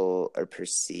feel or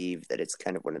perceive that it's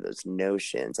kind of one of those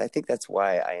notions, I think that's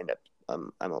why I end up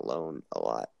I'm alone a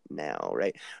lot now,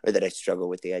 right? Or that I struggle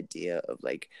with the idea of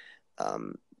like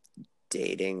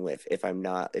dating with if I'm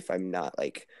not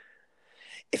like,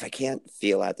 if I can't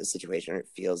feel out the situation, or it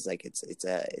feels like it's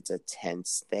a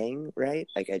tense thing, right?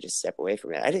 Like I just step away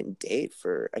from it. I didn't date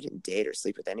or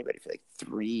sleep with anybody for like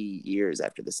 3 years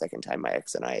after the second time my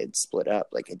ex and I had split up.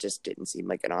 Like it just didn't seem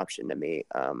like an option to me.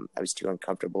 I was too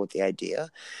uncomfortable with the idea,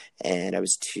 and I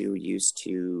was too used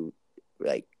to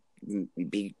like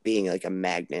being like a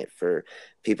magnet for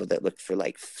people that looked for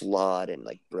like flawed and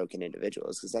like broken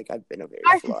individuals, because like I've been a very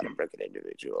flawed and broken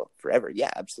individual forever. Yeah,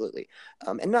 absolutely.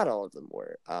 And not all of them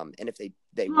were, and if they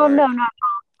well, were, no, not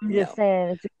all. I'm just saying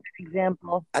it's a good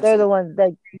example. Absolutely. They're the ones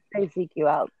that they seek you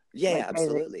out. Yeah, like yeah, crazy.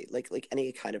 absolutely. Like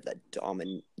any kind of that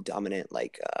dominant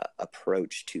like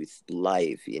approach to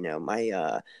life.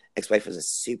 My ex-wife was a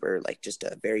super like just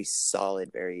a very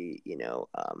solid, very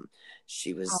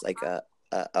she was like a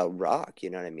rock. You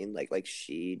know what I mean? Like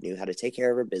she knew how to take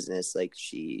care of her business. Like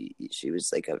she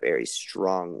was like a very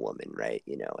strong woman, right?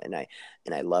 And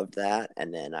I loved that.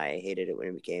 And then I hated it when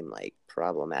it became like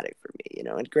problematic for me.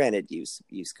 And granted, use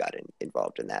got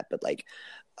involved in that, but like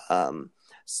um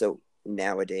so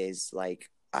nowadays, like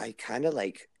I kind of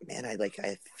like, man, I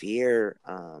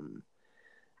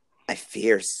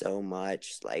fear so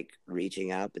much like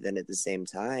reaching out, but then at the same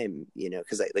time,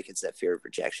 because like it's that fear of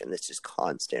rejection that's just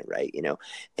constant, right?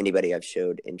 Anybody I've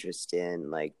showed interest in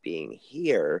like being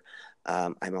here,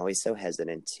 I'm always so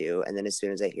hesitant to. And then as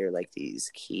soon as I hear like these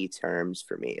key terms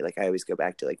for me, like I always go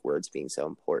back to like words being so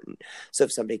important. So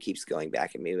if somebody keeps going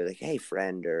back at me with like, hey,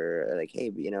 friend, or like,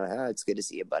 hey, it's good to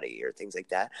see you, buddy, or things like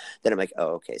that, then I'm like,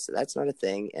 oh, okay, so that's not a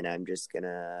thing. And I'm just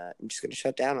gonna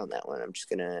shut down on that one. I'm just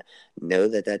gonna know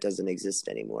that that doesn't exist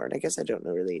anymore. And I guess I don't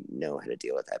really know how to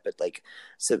deal with that. But like,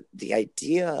 so the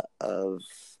idea of,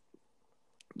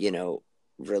 you know,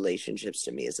 relationships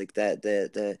to me is like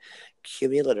the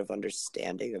cumulative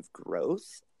understanding of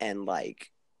growth and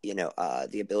like,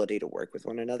 the ability to work with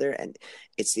one another. And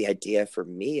it's the idea for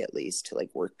me, at least, to like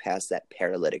work past that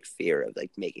paralytic fear of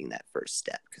like making that first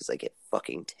step. Cause like it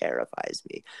fucking terrifies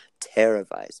me.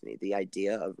 The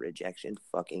idea of rejection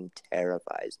fucking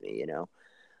terrifies me.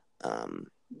 Um,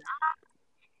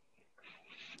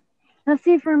 Now,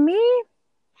 see, for me,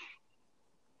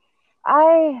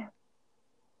 I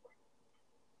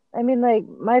I mean, like,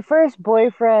 my first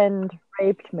boyfriend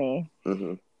raped me.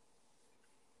 mhm.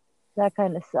 That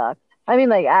kind of sucked. I mean,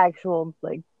 like, actual,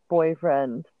 like,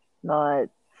 boyfriend, not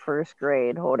first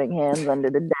grade holding hands under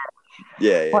the desk,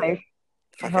 Yeah, yeah, yeah. like,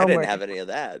 Fuck, I didn't homework. have any of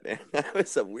that, man. I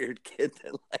was a weird kid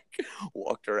that like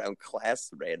walked around class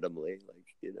randomly, like.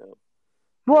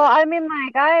 Well, Yeah.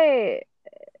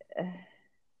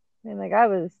 I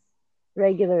was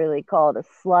regularly called a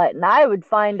slut, and I would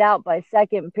find out by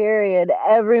second period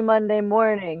every Monday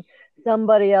morning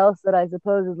somebody else that I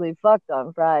supposedly fucked on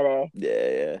Yeah, Friday.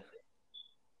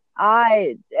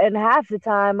 yeah. And half the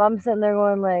time I'm sitting there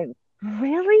going like,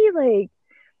 really? Like,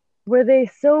 were they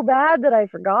so bad that I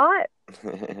forgot?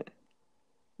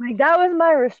 Like, that was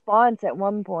my response at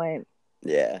one point.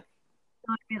 Yeah,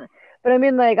 But I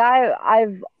mean, like,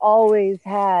 I've always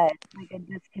had like a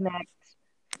disconnect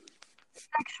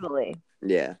sexually.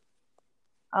 yeah,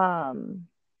 Um,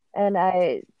 and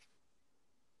I,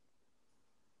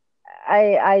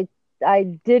 I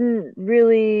didn't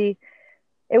really,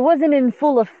 it wasn't in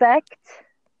full effect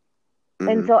hmm,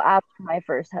 until after my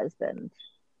first husband,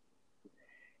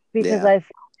 because yeah, I felt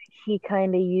like he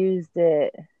kind of used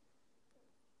it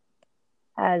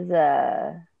as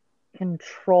a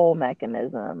control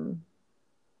mechanism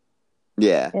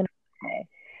yeah. in a way.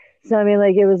 So I mean,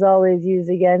 like, it was always used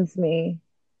against me.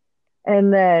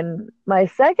 And then my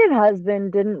second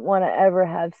husband didn't want to ever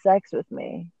have sex with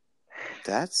me.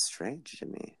 That's strange to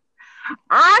me.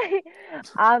 I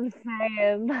I'm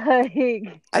saying,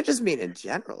 like, I just mean in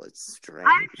general, it's I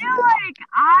strange. feel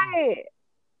like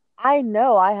I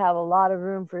know I have a lot of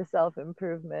room for self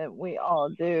improvement. We all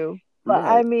do. But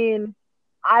I Right. mean,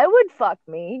 I would fuck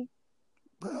me.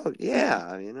 Well,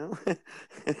 yeah,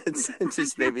 it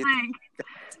just made me think.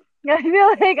 I feel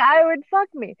like I would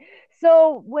fuck me.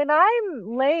 So when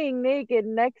I'm laying naked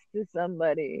next to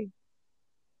somebody,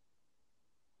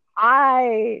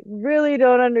 I really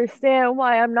don't understand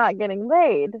why I'm not getting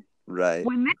laid Right.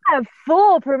 when they have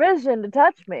full permission to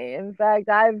touch me. In fact,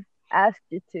 I've asked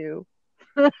you to.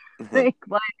 Like,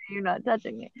 why are you not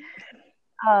touching me?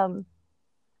 Um,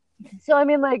 so I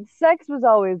mean, like, sex was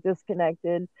always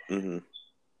disconnected Hmm.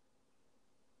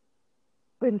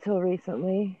 until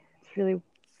recently. It's really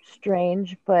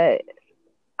strange, but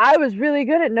I was really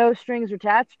good at no strings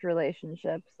attached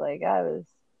relationships. Like,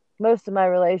 most of my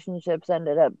relationships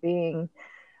ended up being,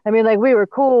 I mean, like, we were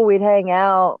cool, we'd hang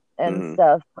out and Hmm.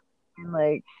 stuff, and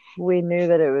like, we knew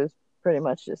that it was pretty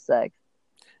much just sex.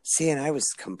 See, and I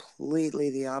was completely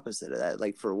the opposite of that.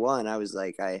 Like for one, I was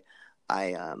like I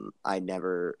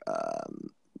never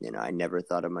I never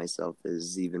thought of myself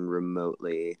as even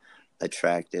remotely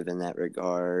attractive in that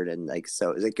regard. And like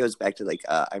so it goes back to like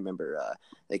I remember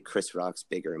like Chris Rock's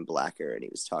Bigger and Blacker, and he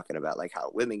was talking about like how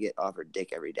women get offered dick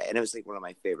every day. And it was like one of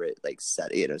my favorite like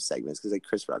segments, because like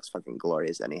Chris Rock's fucking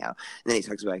glorious anyhow. And then he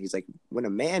talks about, he's like, when a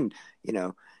man,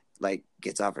 like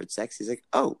gets offered sex, he's like,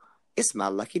 oh, it's my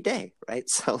lucky day, right?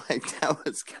 So like that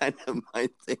was kind of my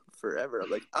thing forever. I'm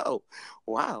like, oh,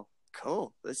 wow,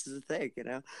 cool, this is a thing, you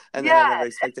know? And then I Yeah. never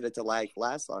expected it to like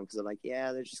last long because I'm like,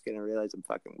 yeah, they're just gonna realize I'm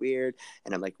fucking weird,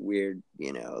 and I'm like weird,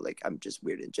 you know, like I'm just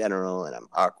weird in general, and I'm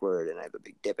awkward, and I have a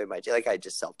big dip in my chest. Like I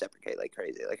just self-deprecate like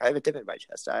crazy. Like I have a dip in my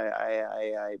chest.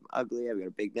 I'm ugly. I've got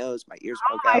a big nose. My ears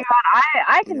poke Oh my out. God,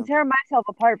 I You can know? tear myself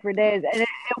apart for days, and it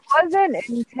wasn't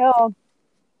until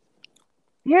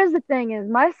here's the thing: is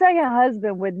my second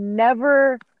husband would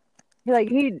never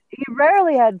he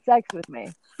rarely had sex with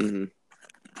me. Mm-hmm.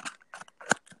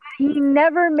 He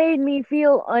never made me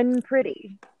feel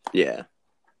unpretty. Yeah.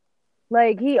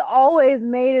 Like he always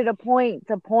made it a point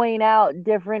to point out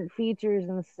different features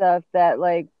and stuff that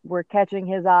like were catching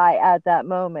his eye at that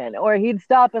moment. Or he'd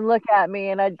stop and look at me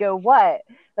and I'd go, "What?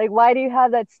 Like why do you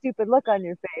have that stupid look on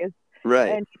your face?" Right.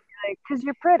 And he'd be like, "'Cause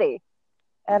you're pretty."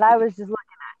 And I was just looking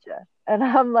at you. And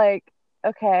I'm like,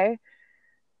 "Okay,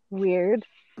 weird."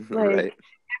 Like Right.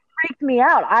 freaked me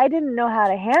out. I didn't know how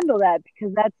to handle that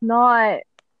because that's not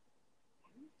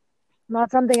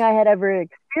something I had ever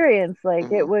experienced. Like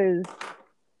Mm-hmm. it was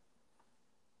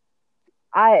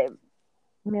I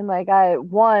mean like I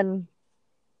one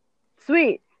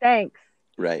sweet, thanks.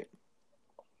 Right.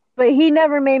 But he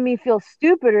never made me feel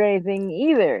stupid or anything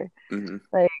either. Mm-hmm.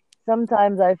 Like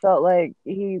sometimes I felt like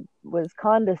he was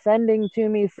condescending to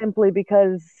me simply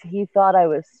because he thought I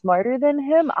was smarter than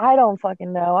him. I don't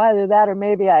fucking know. Either that or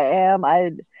maybe I am.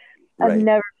 I've Right.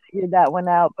 never figured that one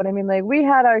out. But I mean like we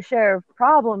had our share of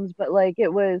problems, but like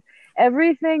it was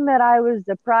everything that I was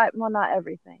deprived well not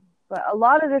everything, but a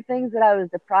lot of the things that I was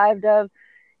deprived of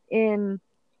in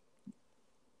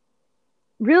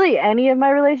really any of my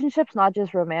relationships, not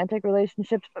just romantic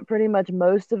relationships, but pretty much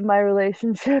most of my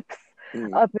relationships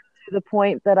Mm-hmm. up to the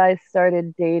point that I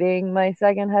started dating my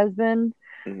second husband.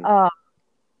 Mm-hmm. Um,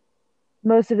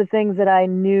 most of the things that I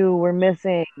knew were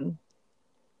missing,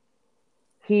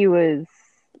 he was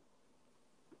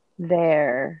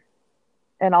there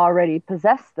and already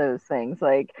possessed those things.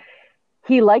 Like,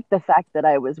 he liked the fact that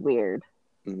I was weird.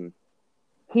 Mm-hmm.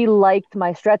 He liked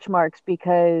my stretch marks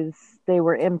because they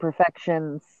were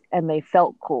imperfections and they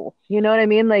felt cool. You know what I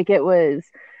mean? Like, it was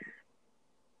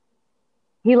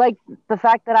he liked the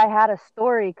fact that I had a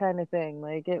story kind of thing.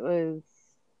 Like it was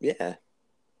Yeah.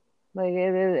 like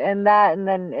it is, and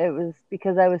then it was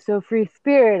because I was so free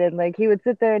spirit and like he would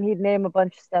sit there and he'd name a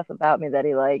bunch of stuff about me that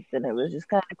he liked and it was just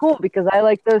kind of cool because I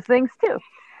like those things too.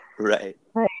 Right.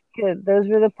 Like those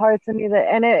were the parts of me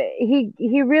that and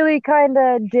he really kind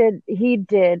of did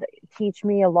teach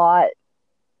me a lot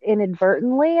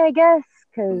inadvertently, I guess,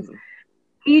 because Mm-hmm.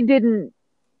 he didn't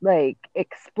like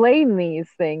explain these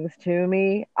things to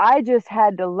me. I just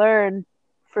had to learn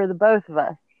for the both of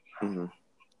us Mm-hmm.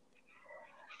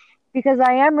 because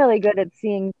I am really good at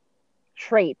seeing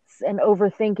traits and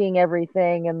overthinking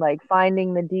everything and like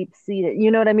finding the deep seated,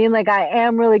 you know what I mean? Like I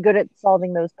am really good at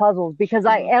solving those puzzles because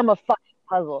I Mm-hmm. am a fucking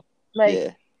puzzle. Like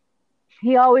Yeah.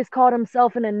 he always called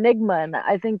himself an enigma, and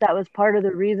I think that was part of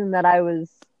the reason that I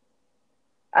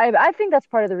think that's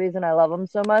part of the reason I love him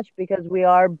so much because we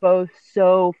are both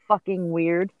so fucking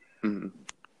weird. Mm-hmm.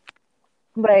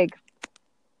 Like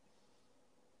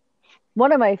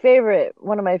one of my favorite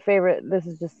this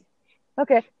is just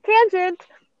okay tangent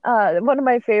one of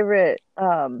my favorite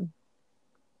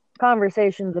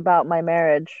conversations about my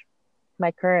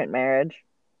current marriage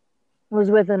was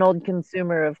with an old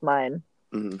consumer of mine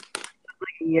Mm-hmm.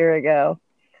 a year ago,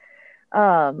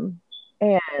 and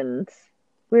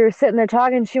we were sitting there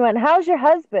talking. She went, "How's your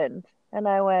husband?" And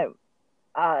I went,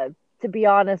 to be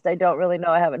honest, I don't really know.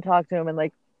 I haven't talked to him in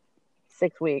like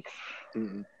 6 weeks.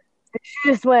 Mm-hmm. And she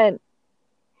just went,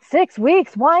 6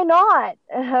 weeks? Why not?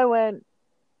 And I went,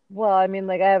 well, I mean,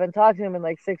 like I haven't talked to him in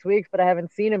like 6 weeks, but I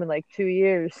haven't seen him in like 2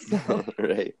 years. So.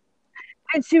 Right.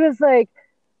 And she was like,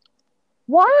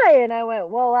 why? And I went,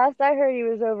 well, last I heard he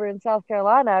was over in South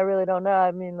Carolina. I really don't know.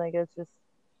 I mean, like it's just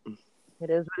it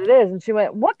is what it is. And she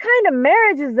went, what kind of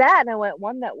marriage is that? And I went,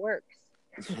 one that works.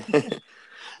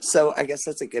 So I guess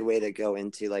that's a good way to go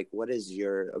into like what is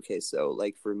your okay, so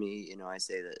like for me, you know, I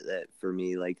say that for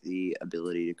me like the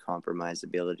ability to compromise, the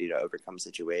ability to overcome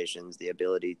situations, the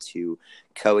ability to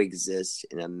coexist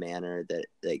in a manner that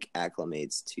like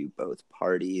acclimates to both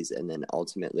parties and then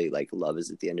ultimately like love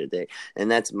is at the end of the day. And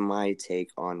that's my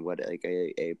take on what like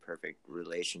a perfect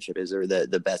relationship is or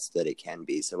the best that it can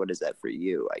be. So what is that for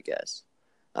you, I guess?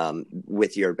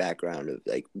 With your background of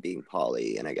like being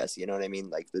poly and I guess you know what I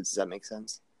mean, like does that make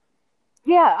sense?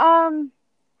 Yeah,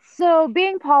 so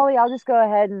being poly, I'll just go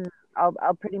ahead and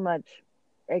I'll pretty much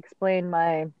explain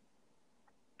my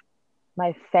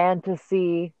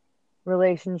fantasy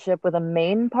relationship with a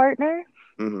main partner.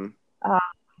 Mm-hmm.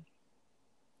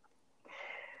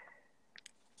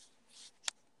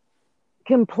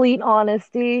 complete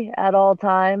honesty at all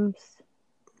times.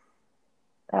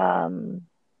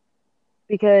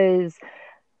 Because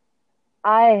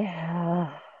I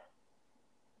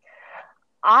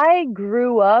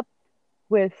grew up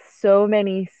with so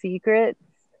many secrets,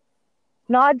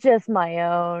 not just my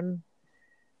own,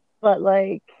 but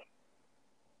like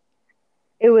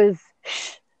it was,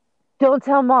 shh, don't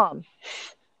tell mom, shh,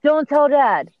 don't tell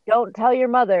dad, don't tell your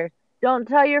mother, don't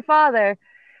tell your father.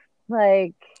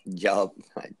 Like, Yup,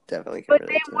 I definitely can but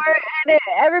they relate to that. were, and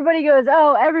everybody goes,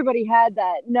 oh, everybody had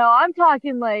that. No, I'm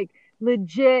talking like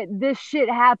legit, this shit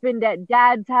happened at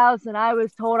dad's house, and I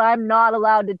was told I'm not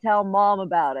allowed to tell mom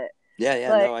about it. Yeah,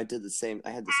 Like, no, I did the same. I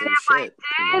had the and same if I shit.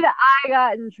 did, I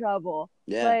got in trouble.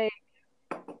 Yeah. Like,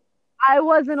 I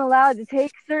wasn't allowed to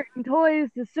take certain toys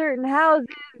to certain houses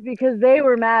because they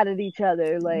were mad at each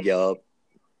other. Like, Yup.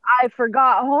 I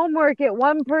forgot homework at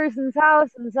one person's house,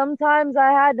 and sometimes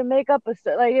I had to make up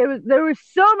like there were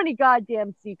so many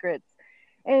goddamn secrets,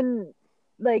 and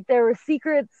like there were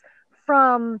secrets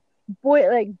from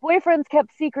boyfriends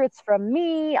kept secrets from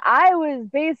me. I was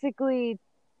basically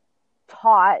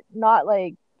taught not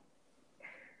like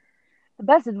the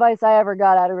best advice I ever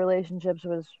got out of relationships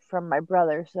was from my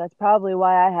brother, so that's probably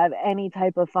why I have any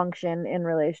type of function in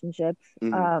relationships.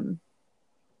 Mm-hmm.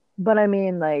 But I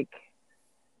mean, like,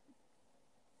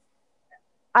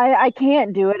 I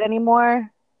can't do it anymore.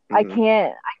 I Mm-hmm.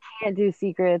 can't do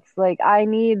secrets. Like, I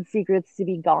need secrets to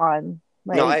be gone.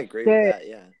 No, I Like, agree with that.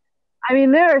 Yeah. I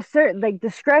mean, there are certain, like,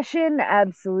 discretion,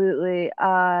 absolutely.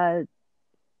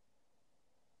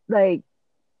 Like,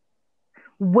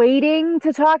 waiting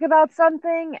to talk about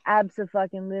something,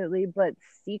 absolutely. But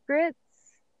secrets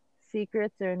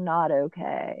are not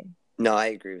okay. No, I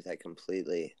agree with that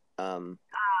completely.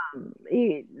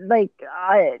 Like,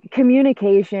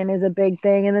 communication is a big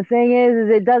thing, and the thing is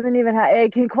it doesn't even have,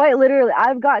 it can quite literally,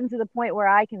 I've gotten to the point where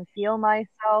I can feel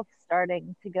myself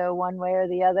starting to go one way or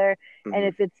the other. Mm-hmm. And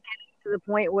if it's getting to the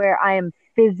point where I am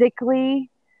physically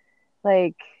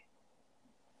like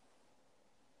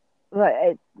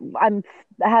I'm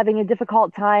having a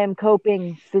difficult time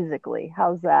coping physically,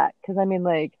 how's that? Because I mean,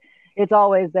 like, it's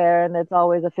always there and it's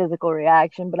always a physical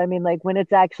reaction, but I mean, like, when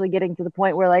it's actually getting to the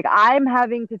point where like I'm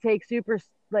having to take super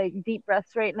like deep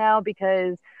breaths right now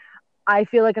because I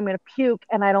feel like I'm gonna puke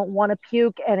and I don't want to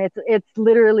puke, and it's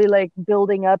literally like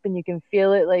building up and you can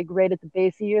feel it like right at the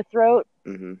base of your throat.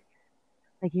 Mm-hmm.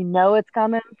 Like, you know it's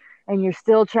coming and you're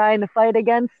still trying to fight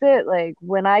against it. Like,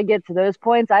 when I get to those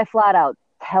points, I flat out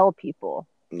tell people.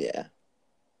 Yeah.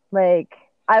 Like,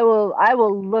 I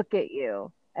will look at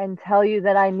you and tell you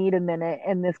that I need a minute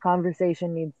and this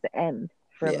conversation needs to end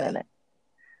for a minute.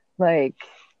 Like,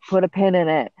 put a pin in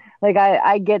it. Like,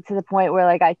 I get to the point where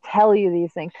like I tell you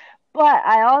these things. But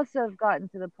I also have gotten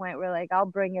to the point where like I'll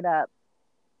bring it up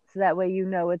so that way you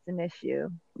know it's an issue.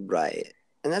 Right.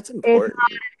 And that's important.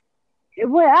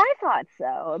 Well, I thought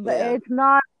so, but Yeah. it's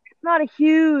not a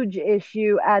huge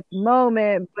issue at the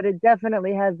moment, but it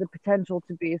definitely has the potential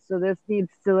to be. So this needs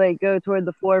to like go toward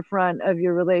the forefront of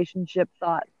your relationship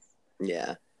thoughts.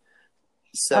 Yeah.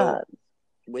 So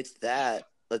with that,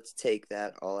 let's take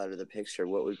that all out of the picture.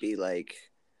 What would be like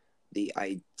the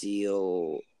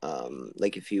ideal,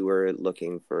 like if you were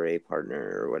looking for a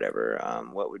partner or whatever,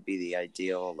 what would be the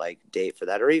ideal like date for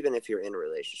that? Or even if you're in a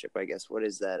relationship, I guess, what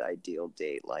is that ideal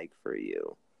date like for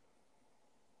you?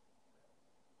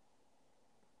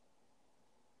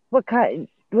 What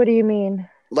do you mean?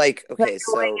 Like, okay, Like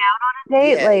so going out on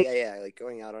a date? yeah, like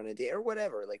going out on a date or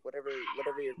whatever, like whatever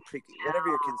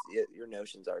your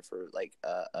notions are for like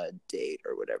a date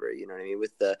or whatever, you know what I mean?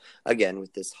 With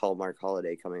with this Hallmark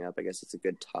holiday coming up, I guess it's a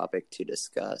good topic to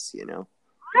discuss, you know?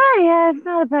 Oh, yeah, it's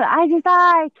not about.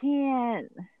 I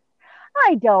can't.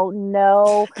 I don't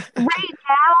know.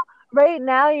 Right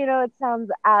now, you know, it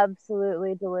sounds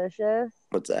absolutely delicious.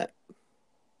 What's that?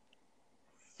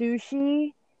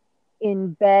 Sushi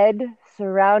in bed,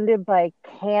 surrounded by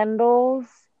candles,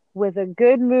 with a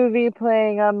good movie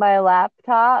playing on my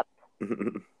laptop,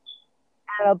 and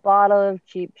a bottle of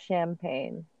cheap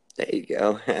champagne. There you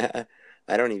go.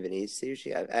 I don't even eat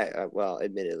sushi. Well,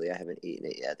 admittedly, I haven't eaten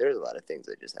it yet. There's a lot of things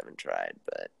I just haven't tried,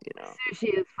 but you know,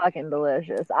 Sushi is fucking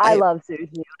delicious. I love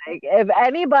sushi. Like, if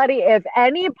anybody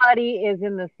is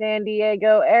in the San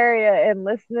Diego area and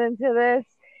listening to this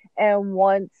and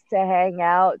wants to hang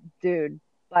out, dude,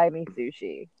 buy me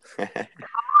sushi. Come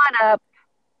on up.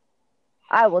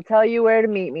 I will tell you where to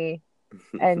meet me,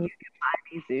 and you can buy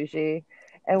me sushi,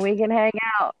 and we can hang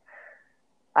out.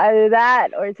 Either that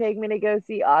or take me to go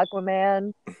see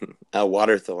Aquaman.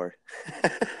 Water Thor.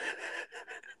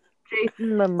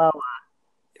 Jason Momoa.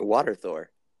 Water Thor.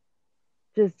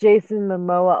 just Jason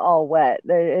Momoa all wet.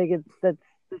 That's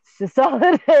just all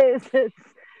it is.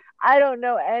 I don't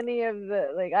know any of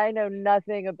the like. I know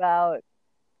nothing about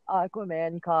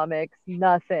Aquaman comics.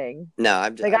 Nothing. No, Like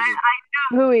I'm just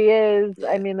I know who he is.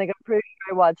 I yeah. mean, like I'm pretty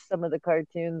sure I watched some of the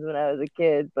cartoons when I was a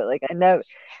kid, but like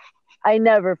I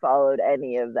never followed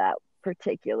any of that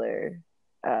particular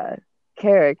uh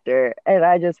character, and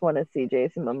I just want to see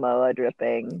Jason Momoa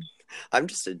dripping. I'm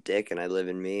just a dick and I live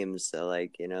in memes. So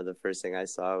like, the first thing I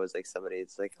saw was like somebody.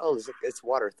 It's like, oh, it's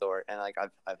Water Thor, and like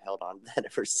I've held on to that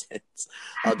ever since.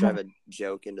 I'll drive a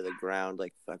joke into the ground,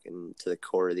 like fucking to the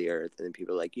core of the earth, and then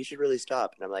people are like, you should really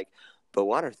stop, and I'm like, but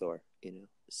Water Thor,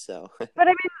 So But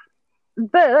I mean,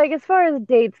 but like as far as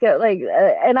dates go, like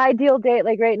an ideal date,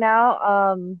 like right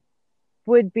now,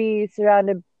 would be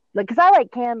surrounded like because I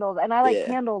like candles and I like yeah,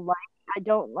 candlelight. I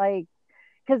don't like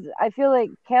because I feel like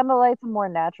candlelight's a more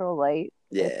natural light.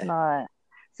 It's yeah. not.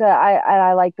 So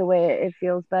I like the way it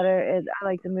feels better. I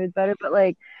like the mood better. But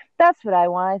like that's what I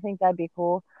want. I think that'd be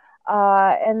cool.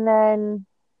 And then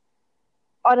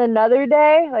on another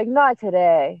day, like not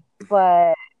today,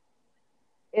 but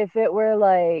if it were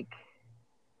like,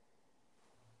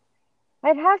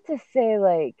 I'd have to say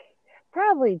like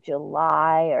probably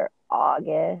July or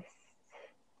August.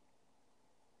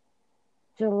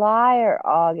 July or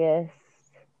August,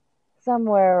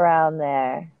 somewhere around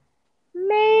there.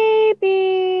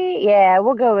 Maybe, yeah,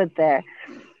 we'll go with there.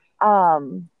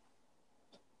 Um,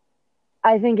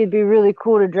 I think it'd be really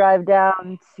cool to drive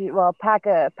down to, well, pack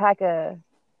a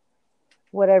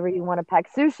whatever you want to pack.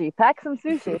 Sushi, pack some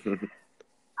sushi.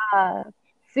 Uh,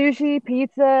 Sushi,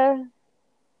 pizza,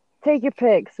 take your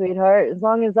pick, sweetheart. As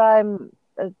long as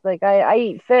it's like I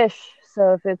eat fish,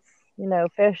 so if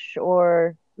it's fish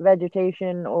or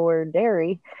vegetation or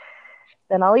dairy,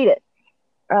 then I'll eat it.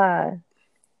 Uh,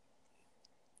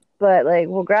 but like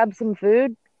we'll grab some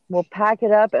food, we'll pack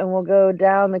it up, and we'll go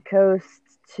down the coast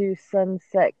to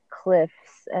Sunset Cliffs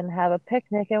and have a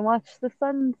picnic and watch the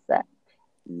sunset.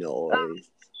 Noise.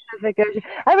 Pacific Ocean.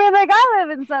 I mean, like I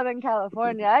live in Southern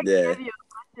California. I can Yeah. give you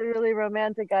a bunch of really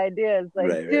romantic ideas. Like,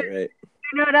 Right. dude, Right. Right.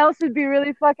 you know what else would be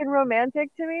really fucking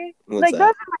romantic to me? What's Like those that?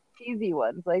 are my cheesy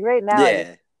ones. Like right now, I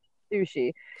just Yeah.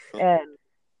 sushi, and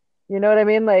you know what I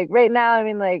mean. Like right now, I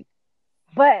mean like,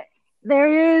 but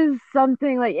there is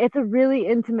something like it's a really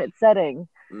intimate setting.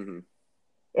 hmm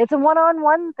It's a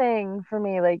one-on-one thing for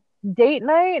me. Like date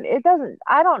night,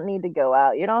 I don't need to go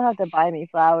out. You don't have to buy me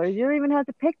flowers. You don't even have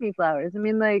to pick me flowers. I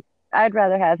mean, like, I'd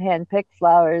rather have hand-picked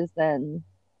flowers than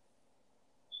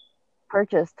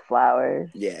purchased flowers.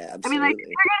 Yeah. I mean, like, if Absolutely.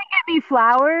 you're gonna get me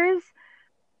flowers,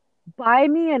 buy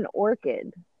me an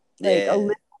orchid, like a Yeah.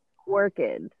 little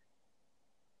orchid,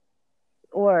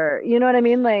 or you know what I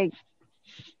mean? Like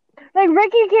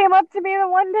Ricky came up to me the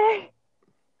one day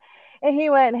and he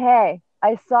went, "Hey,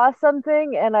 I saw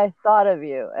something and I thought of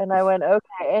you." And I went,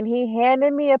 "Okay." And he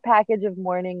handed me a package of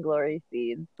morning glory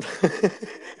seeds.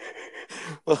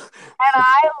 Well, And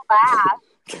I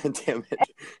laughed God damn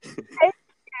it.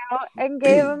 and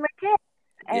gave him a kiss.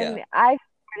 Yeah. And I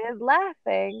started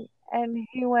laughing. And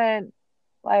he went,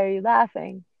 "Why are you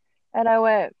laughing?" And I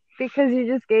went, "Because you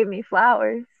just gave me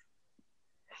flowers."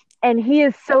 And he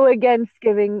is so against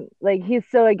he's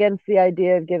so against the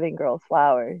idea of giving girls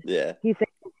flowers. Yeah. He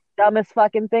thinks it's the dumbest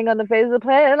fucking thing on the face of the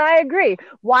planet. And I agree.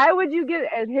 Why would you give,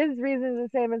 and his reason is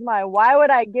the same as mine. Why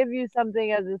would I give you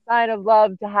something as a sign of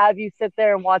love to have you sit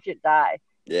there and watch it die?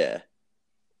 Yeah.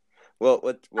 Well,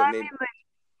 what I made mean, like,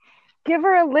 give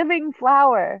her a living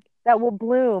flower that will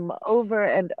bloom over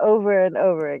and over and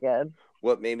over again.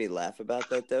 what made me laugh about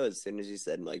that though? As soon as you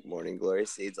said like morning glory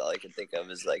seeds, all I could think of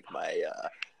is like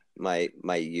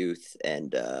my youth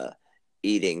and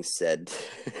eating said.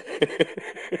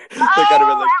 Like I'd have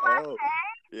been like, oh,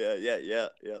 yeah.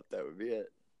 That would be it.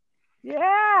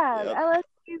 Yeah, Yep.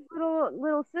 LSD's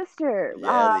little sister.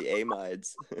 Yeah, the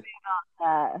amides.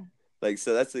 Uh, Like,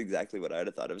 so that's exactly what I'd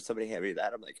have thought. If somebody handed me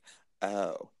that, I'm like,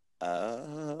 oh.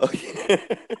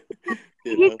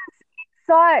 You he know?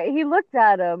 saw it. He looked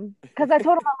at him because I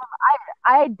told him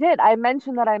I did. I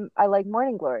mentioned that I like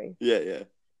morning glory. Yeah.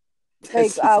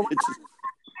 Like,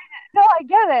 no, I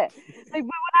get it. Like when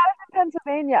I was in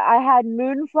Pennsylvania, I had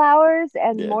moonflowers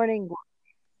and yeah. morning glory.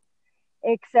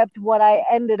 Except what I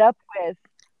ended up with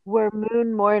were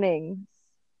moon mornings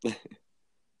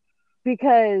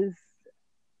because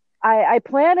I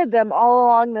planted them all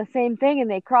along the same thing and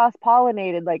they cross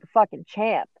pollinated like a fucking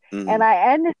champ. Mm-hmm. And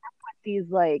I ended up with these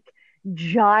like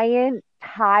giant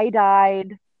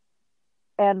tie-dyed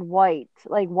and white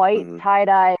Mm-hmm.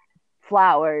 tie-dyed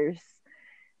flowers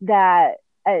that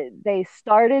they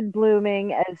started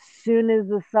blooming as soon as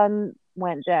the sun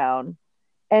went down.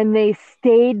 and they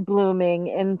stayed blooming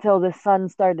until the sun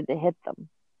started to hit them.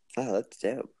 Oh, that's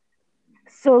dope.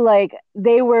 So like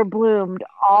they were bloomed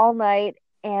all night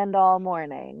and all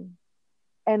morning,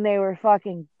 and they were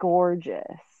fucking gorgeous.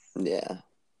 Yeah.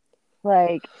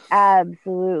 Like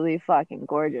absolutely fucking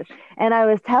gorgeous. And I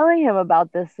was telling him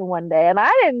about this one day, and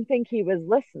I didn't think he was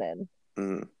listening.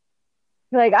 Mm.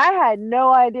 Like I had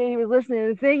no idea he was listening.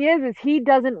 The thing is he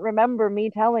doesn't remember me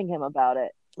telling him about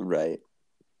it. Right.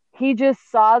 He just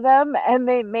saw them and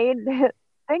they made him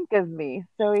think of me.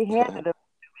 So he handed them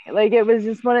to me. Like it was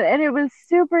just and it was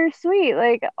super sweet.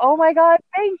 Like, oh my God,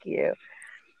 thank you.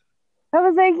 I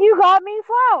was like, you got me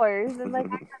flowers. And like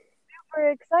I was super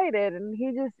excited. And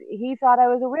he thought I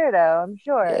was a weirdo, I'm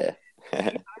sure.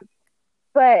 Yeah.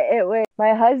 But it was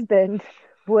my husband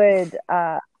would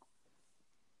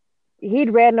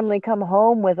he'd randomly come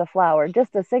home with a flower,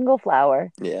 just a single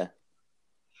flower. Yeah.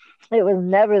 It was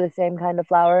never the same kind of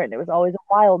flower, and it was always a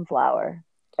wildflower.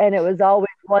 And it was always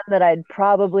one that I'd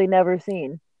probably never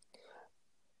seen.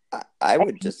 I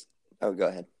would just. Oh, go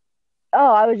ahead.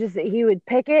 He would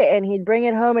pick it and he'd bring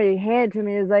it home and he'd hand it to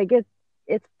me. He was like,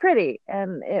 it's pretty.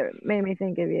 And it made me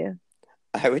think of you.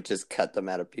 I would just cut them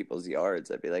out of people's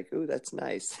yards. I'd be like, "Ooh, that's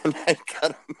nice," and I'd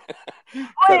cut them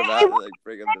out and like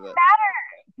bring them to the.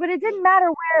 But it didn't matter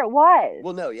where it was.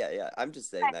 Well, no, yeah. I'm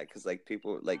just saying that because like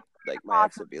people like my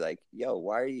ex would be like, "Yo,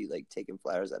 why are you like taking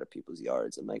flowers out of people's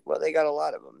yards?" I'm like, "Well, they got a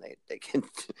lot of them. They can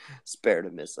spare to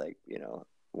miss like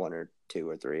one or two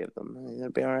or three of them. It'll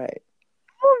be all right."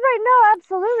 Well, right, no,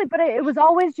 absolutely, but it was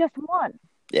always just one.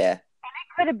 Yeah.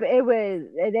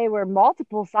 They were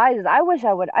multiple sizes. I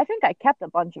think I kept a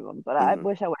bunch of them, but I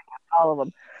wish I would have kept all of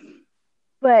them.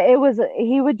 But it was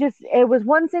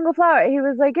one single flower. He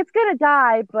was like, it's gonna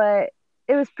die, but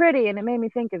it was pretty and it made me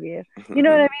think of you. You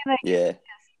know what I mean? Like, yeah. It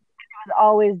was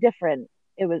always different.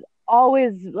 It was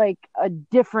always like a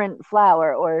different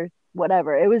flower or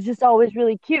whatever. It was just always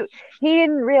really cute. He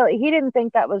didn't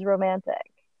think that was romantic.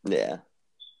 Yeah.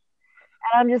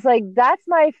 And I'm just like, that's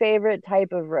my favorite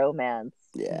type of romance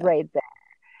right there.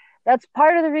 That's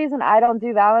part of the reason I don't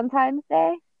do Valentine's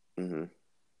Day. Mm-hmm.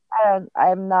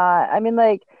 I mean,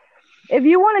 like, if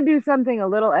you want to do something a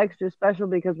little extra special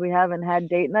because we haven't had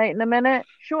date night in a minute,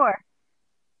 sure.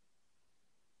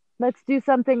 Let's do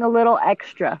something a little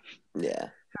extra. Yeah.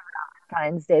 For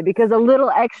Valentine's Day, because a little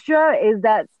extra is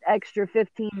that extra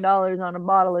 $15 on a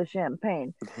bottle of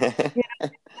champagne.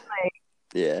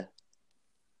 Yeah.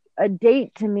 A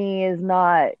date to me is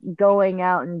not going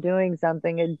out and doing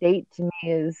something. A date to me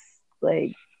is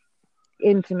like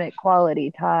intimate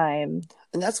quality time.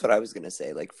 And that's what I was gonna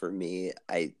say. Like for me,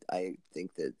 I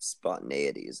think that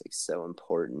spontaneity is like so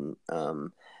important.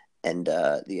 And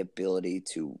the ability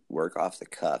to work off the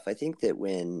cuff. I think that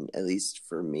when, at least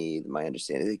for me, my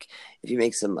understanding, like if you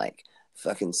make some like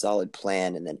fucking solid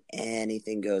plan and then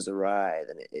anything goes awry,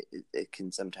 then it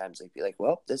can sometimes like be like,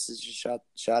 well, this is just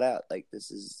shot out. Like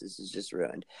this is just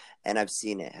ruined. And I've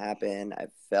seen it happen.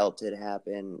 I've felt it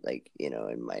happen. Like in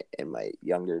my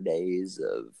younger days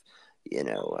of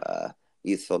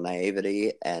youthful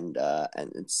naivety, and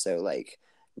so like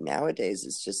nowadays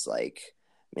it's just like.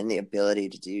 I mean, the ability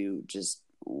to do just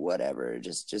whatever,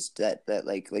 just that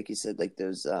like you said, like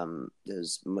those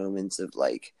moments of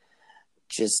like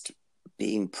just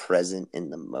being present in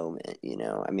the moment.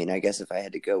 I mean, I guess if I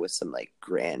had to go with some like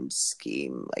grand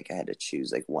scheme, like I had to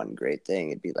choose like one great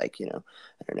thing, it'd be like, I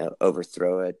don't know,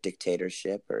 overthrow a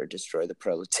dictatorship or destroy the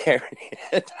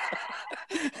proletariat.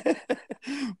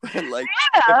 But like,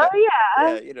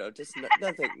 just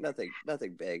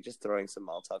nothing big, just throwing some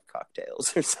Molotov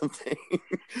cocktails or something.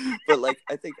 But like,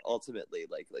 I think ultimately,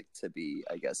 like to be,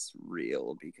 I guess,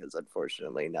 real, because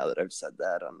unfortunately, now that I've said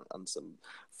that on some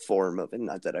form of, and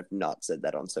not that I've not said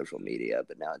that on social media,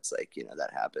 but now it's like,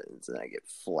 that happens and I get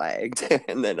flagged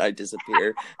and then I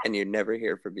disappear and you never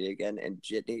hear from me again. And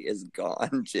Jitney is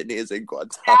gone. Jitney is in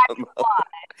Guantanamo.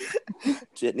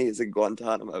 Jitney is in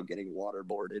Guantanamo getting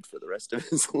waterboarded for the rest of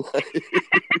his life.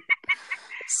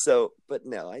 So, but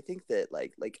no, I think that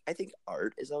like I think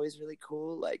art is always really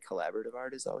cool. Like collaborative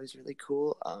art is always really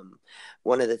cool.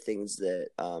 One of the things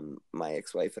that my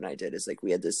ex-wife and I did is like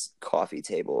we had this coffee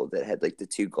table that had like the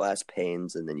 2 glass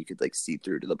panes, and then you could like see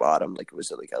through to the bottom, like it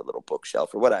was like a little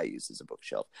bookshelf, or what I use as a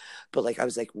bookshelf. But like I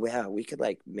was like, wow, we could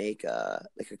like make a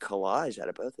collage out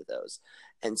of both of those.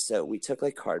 And so we took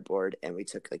like cardboard and we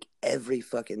took like every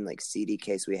fucking like CD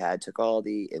case we had, took all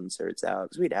the inserts out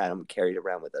because we'd had them carried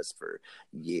around with us for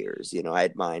years. You know, I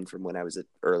had mine from when I was an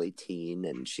early teen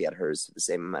and she had hers for the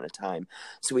same amount of time.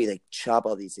 So we like chop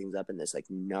all these things up in this like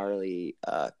gnarly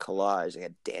collage. I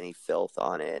had Danny Filth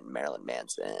on it and Marilyn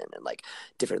Manson and like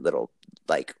different little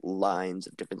like lines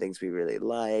of different things we really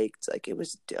liked. Like it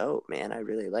was dope, man. I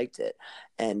really liked it.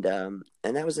 And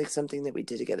that was like something that we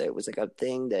did together. It was like a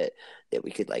thing that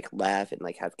we could like laugh and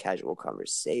like have casual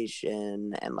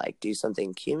conversation and like do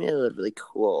something cumulatively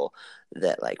cool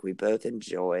that like we both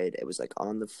enjoyed. It was like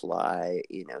on the fly,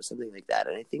 you know, something like that.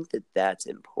 And I think that that's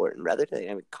important rather than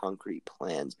having concrete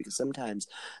plans, because sometimes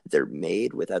they're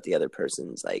made without the other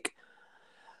person's like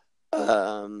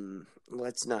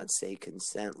let's not say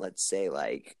consent, let's say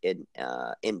like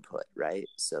input, right?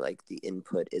 So like the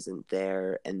input isn't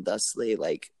there, and thusly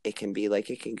like it can be like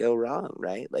it can go wrong,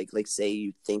 right? Like say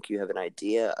you think you have an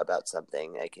idea about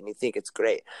something like and you think it's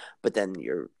great, but then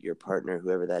your partner,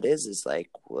 whoever that is like,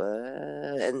 what?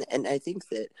 And I think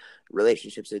that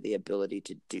relationships are the ability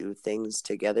to do things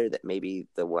together that maybe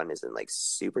the one isn't like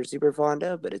super super fond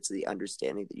of, but it's the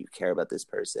understanding that you care about this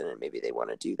person and maybe they want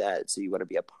to do that, so you want to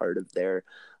be a part of their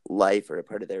life or a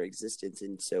part of their existence.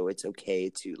 And so it's okay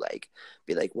to like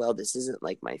be like, well, this isn't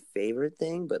like my favorite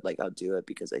thing, but like I'll do it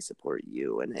because I support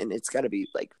you. And it's got to be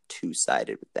like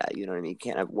two-sided with that, you know what I mean? You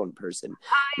can't have one person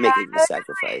making the Yeah,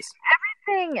 sacrifice.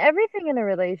 everything in a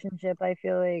relationship, I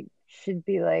feel like should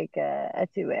be like a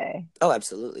two-way, Oh,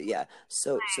 absolutely, yeah.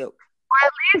 So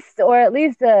or at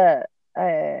least the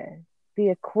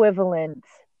equivalent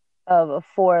of a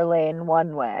four-lane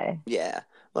one-way. yeah.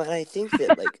 Well, and I think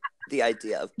that like the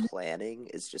idea of planning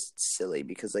is just silly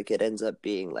because like it ends up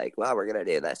being like, well, we're gonna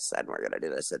do this and we're gonna do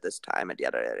this at this time and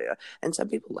yada yada yada. And some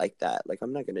people like that. Like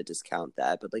I'm not gonna discount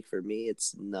that, but like for me,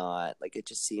 it's not. Like it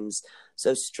just seems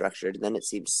so structured, and then it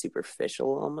seems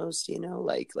superficial almost, you know.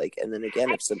 Like, and then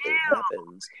again, if something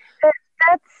happens,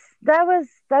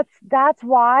 That, that's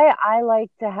why I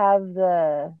like to have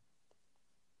the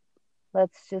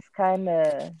let's just kind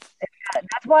of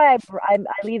that's why I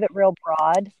leave it real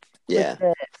broad with yeah,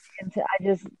 the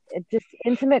it's just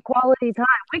intimate quality time.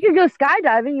 We could go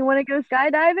skydiving. You want to go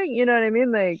skydiving? You know what I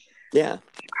mean? Like yeah,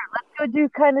 go do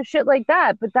kind of shit like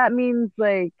that. But that means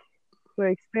like we're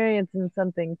experiencing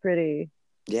something pretty.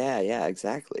 yeah,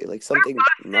 exactly. Like something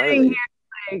Sitting gnarly. here,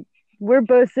 like we're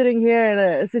both sitting here in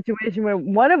a situation where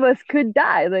one of us could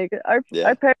die. Like our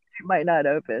Yeah, parachute might not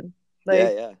open. yeah,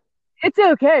 Like yeah. it's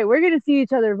okay. We're gonna see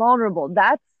each other vulnerable.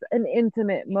 That's an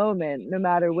intimate moment, no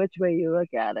matter which way you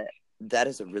look at it. That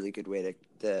is a really good way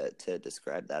to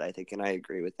describe that, I think, and I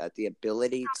agree with that. The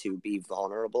ability to be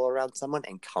vulnerable around someone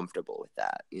and comfortable with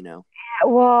that, you know?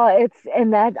 Well, it's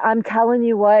and that I'm telling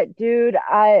you what, dude,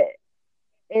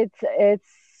 it's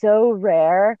so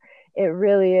rare. It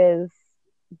really is,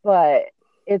 but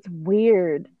it's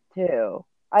weird too.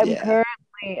 Yeah,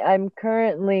 I'm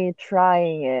currently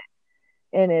trying it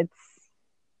and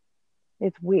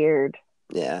it's weird.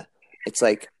 yeah. It's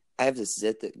like I have this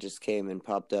zit that just came and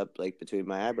popped up like between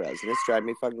my eyebrows, and it's driving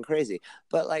me fucking crazy.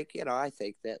 But like, you know, I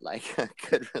think that like a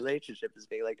good relationship is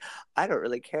being like, I don't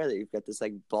really care that you've got this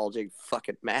like bulging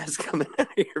fucking mask coming out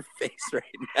of your face right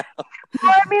now.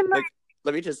 Well, I mean, Like,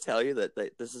 let me just tell you that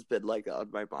this has been like on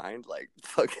my mind like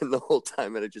fucking the whole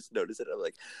time, and I just noticed it. I'm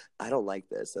like, I don't like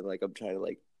this, and like I'm trying to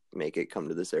like make it come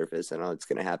to the surface, and all it's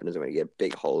gonna happen is I'm gonna get a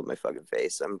big hole in my fucking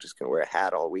face. So I'm just gonna wear a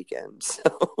hat all weekend. So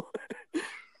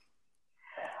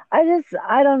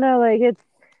I don't know, like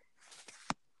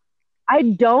I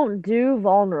don't do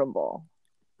vulnerable.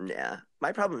 yeah,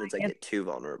 my problem is I It's, get too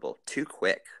vulnerable, too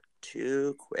quick,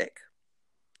 too quick.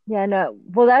 yeah, no.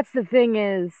 Well, that's the thing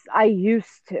is I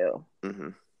used to, Mm-hmm.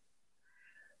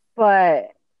 but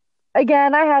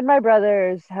again, I had my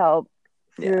brother's help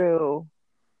Yeah. through.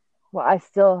 Well, I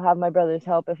still have my brother's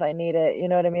help if I need it. You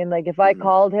know what I mean? Like if I Mm-hmm.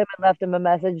 called him and left him a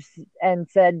message and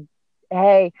said,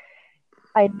 "Hey,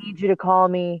 I need you to call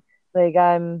me. Like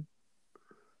I'm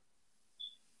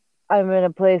in a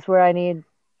place where I need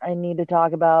to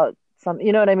talk about something."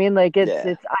 You know what I mean? Like Yeah.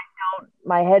 it's I don't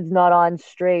my head's not on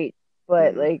straight,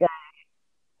 but Mm-hmm. like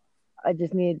I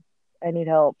just I need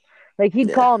help. Like he'd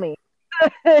Yeah. call me.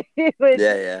 He would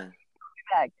Yeah. Yeah. be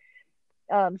back.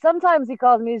 Sometimes he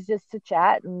calls me just to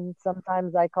chat, and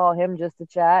sometimes I call him just to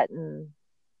chat, and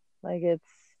like it's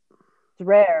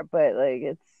rare, but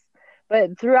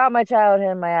but throughout my childhood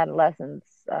and my adolescence,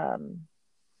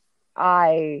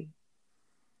 I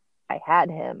I had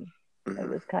him. It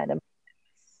Mm-hmm. was kind of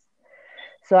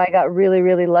so I got really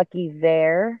really lucky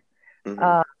there. Mm-hmm.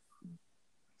 Um,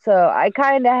 so I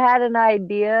kind of had an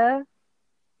idea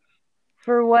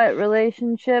for what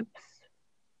relationships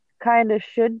kind of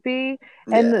should be.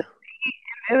 And Yeah.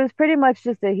 it was pretty much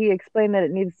just that he explained that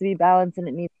it needs to be balanced and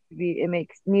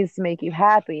needs to make you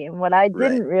happy. And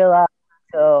Right.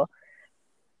 until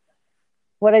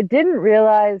what I didn't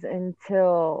realize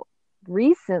until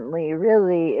recently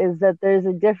really is that there's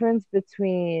a difference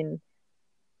between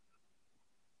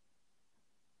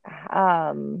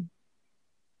um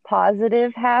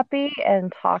positive happy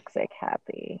and toxic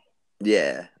happy.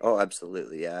 Yeah. Oh,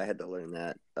 absolutely. Yeah, I had to learn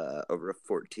that over a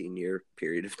 14-year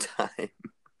period of time.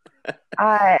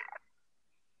 I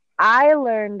I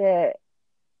learned it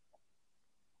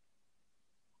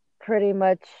pretty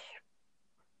much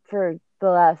for the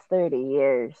last 30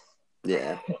 years.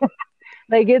 Yeah.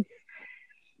 Like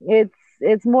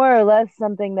it's more or less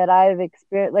something that I've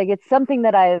experienced. Like it's something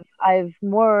that I've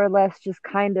more or less just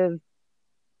kind of,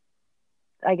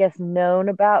 I guess, known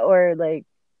about or like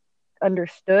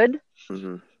understood.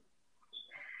 Hmm.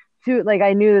 To like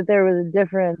I knew that there was a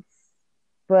difference,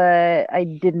 but I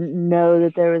didn't know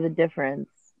that there was a difference.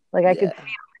 Like I could Yeah. feel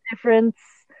the difference,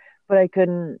 but I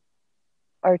couldn't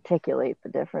articulate the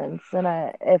difference. And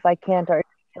if I can't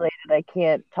articulate it, I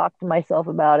can't talk to myself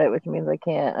about it, which means I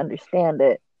can't understand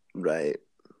it Right.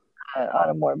 on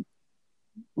a more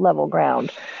level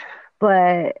ground.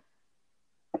 But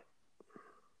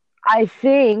I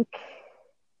think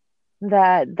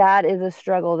that is a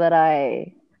struggle that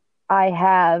I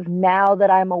have now that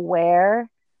I'm aware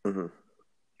Hmm.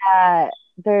 that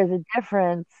there's a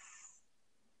difference.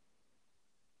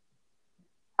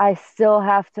 I still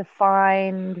have to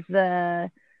find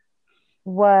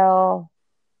well,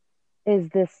 is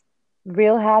this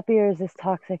real happy or is this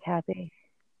toxic happy?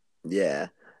 Yeah.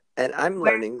 And I'm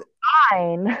Where's learning.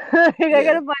 mine? Like, I Yeah.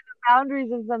 gotta find the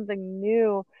boundaries of something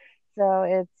new. So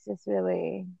it's just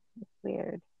really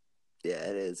weird. Yeah,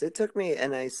 it is. It took me,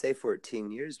 and I say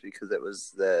 14 years because it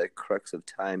was the crux of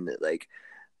time that, like,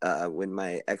 when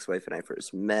my ex-wife and I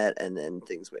first met, and then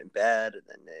things went bad, and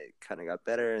then they kind of got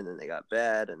better, and then they got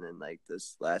bad, and then like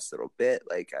this last little bit,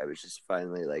 like I was just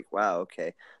finally like, wow,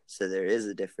 okay, so there is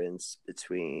a difference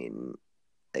between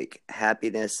like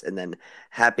happiness and then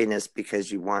happiness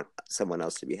because you want someone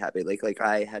else to be happy. Like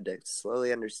I had to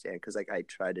slowly understand because like I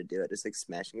tried to do it. It's like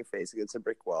smashing your face against a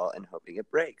brick wall and hoping it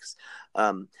breaks.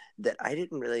 That I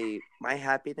didn't really. My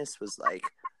happiness was like I'm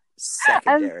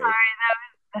secondary,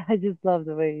 sorry, I just love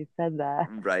the way you said that.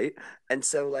 right? And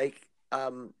so like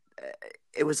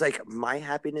it was like my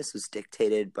happiness was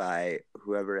dictated by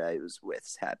whoever I was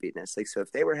with's happiness. Like, so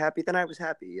if they were happy, then I was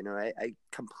happy. You know, I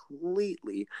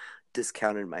completely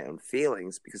discounted my own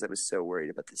feelings because I was so worried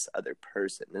about this other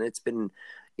person. And it's been,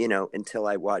 you know, until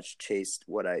I watched Chase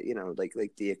what I, you know, like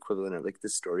the equivalent of like the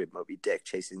story of Moby Dick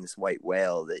chasing this white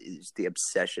whale, that is the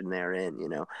obsession therein, you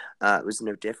know, it was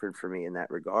no different for me in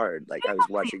that regard. Like I was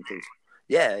watching things.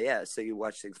 Yeah, yeah. So you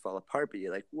watch things fall apart, but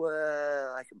you're like,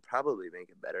 well, I can probably make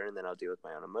it better, and then I'll deal with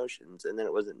my own emotions. And then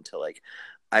it wasn't until like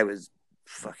I was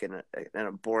fucking an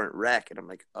abhorrent wreck, and I'm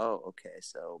like, oh, okay,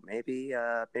 so maybe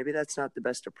that's not the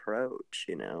best approach,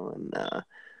 you know. And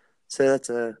so that's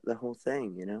the whole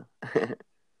thing, you know.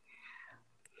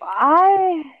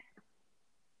 I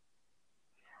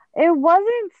It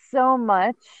wasn't so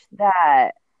much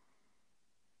that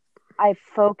I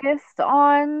focused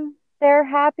on their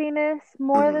happiness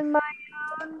more Hmm. than my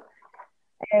own.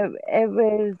 It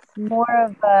was more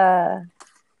of a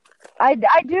I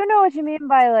do know what you mean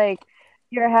by like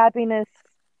your happiness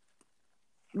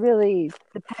really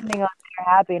depending on their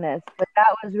happiness, but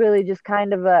that was really just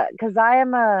kind of a because I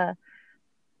am a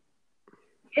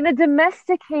in a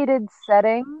domesticated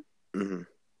setting, Hmm.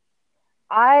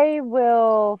 I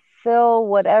will fill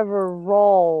whatever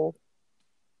role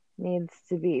needs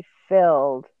to be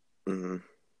filled Hmm.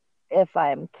 if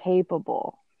I'm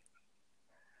capable.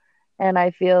 And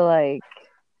I feel like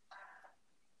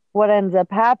what ends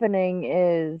up happening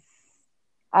is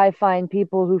I find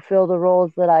people who fill the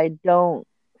roles that I don't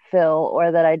fill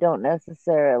or that I don't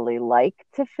necessarily like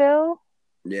to fill.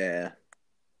 Yeah.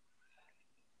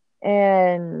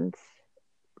 And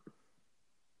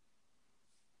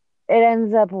it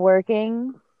ends up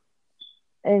working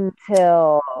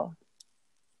until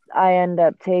I end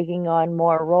up taking on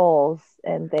more roles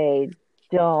and they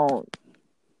don't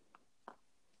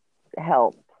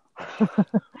help.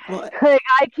 Well, Like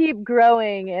I keep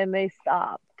growing and they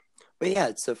stop. but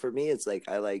yeah, so for me, it's like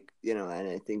I like, you know, and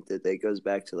I think that that goes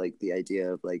back to like the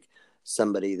idea of like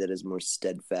somebody that is more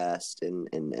steadfast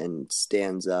and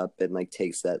stands up and like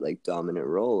takes that like dominant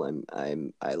role.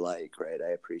 I like, right.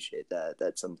 I appreciate that.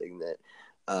 That's something that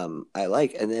I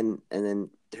like. And then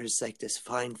there's like this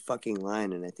fine fucking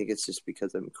line, and I think it's just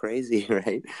because I'm crazy,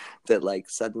 right? That like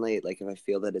suddenly, like if I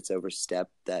feel that it's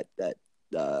overstepped that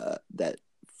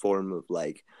form of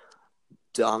like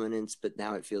dominance, but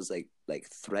now it feels like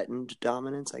threatened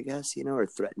dominance, I guess, or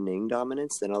threatening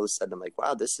dominance, then all of a sudden I'm like,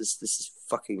 wow, this is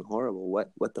fucking horrible.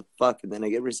 What the fuck? And then I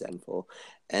get resentful,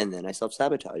 and then I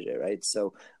self-sabotage it, right?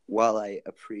 So while I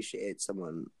appreciate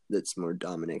someone that's more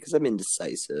dominant, because I'm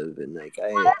indecisive, and like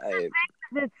I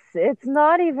It's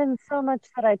not even so much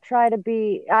that I try to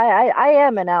be. I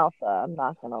am an alpha. I'm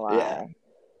not gonna yeah. lie.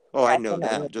 Oh, I know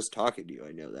Definitely. that. Just talking to you,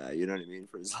 I know that. You know what I mean?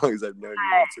 For as long as I've known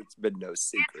you, it's been no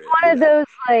secret. One of those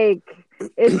like.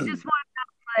 It's just one of those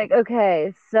like.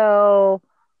 Okay, so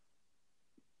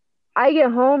I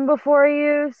get home before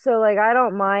you, so like I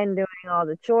don't mind doing all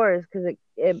the chores because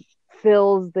it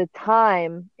fills the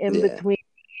time in Yeah. between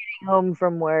getting home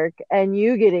from work and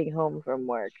you getting home from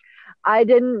work. I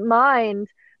didn't mind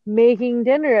making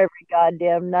dinner every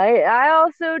goddamn night. I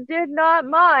also did not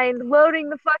mind loading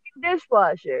the fucking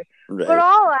dishwasher. But Right.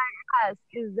 all I ask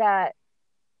is that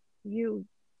you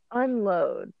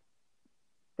unload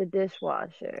the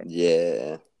dishwasher.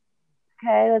 Yeah.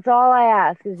 Okay, that's all I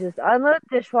ask is just unload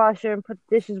the dishwasher and put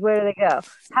the dishes where they go.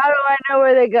 How do I know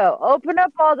where they go? Open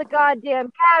up all the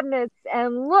goddamn cabinets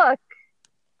and look,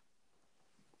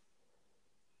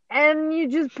 and you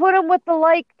just put them with the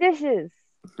like dishes.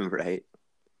 Right.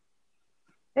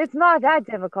 It's not that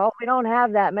difficult. We don't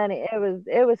have that many. It was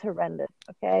horrendous.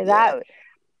 Okay, Yeah.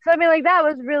 so I mean, like that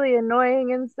was really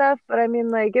annoying and stuff. But I mean,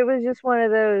 like it was just one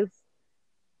of those.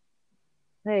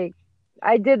 Like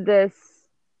I did this.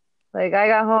 Like I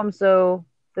got home, so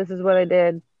this is what I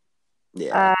did.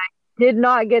 Yeah. I did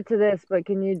not get to this, but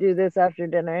can you do this after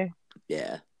dinner?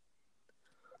 Yeah.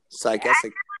 So I guess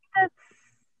like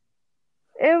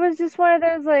It was just one of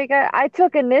those like I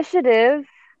took initiative.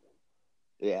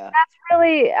 yeah. That's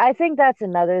really I think that's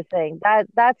another thing.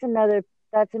 That's another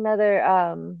a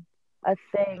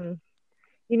thing.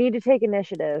 You need to take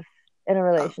initiative in a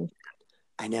relationship.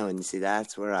 I know, and see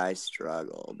that's where I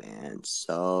struggle, man,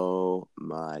 so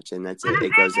much, and that's it.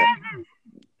 It goes up.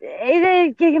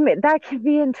 That can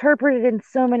be interpreted in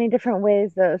so many different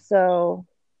ways though. So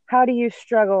how do you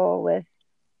struggle with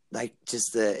Like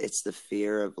just it's the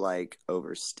fear of like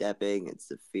overstepping. It's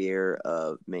the fear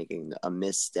of making a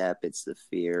misstep. It's the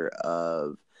fear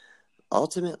of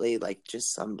ultimately, like,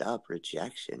 just summed up,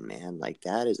 rejection, man. Like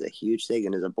that is a huge thing,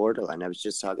 and as a borderline, I was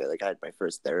just talking, like I had my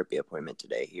first therapy appointment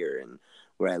today here in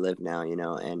where I live now,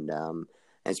 and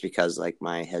it's because like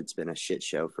my head's been a shit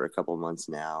show for a couple months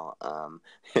now.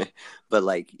 But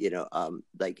like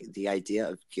like the idea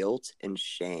of guilt and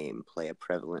shame play a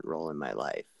prevalent role in my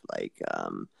life,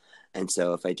 and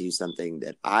so if I do something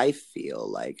that I feel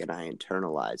like and I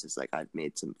internalize, it's like I've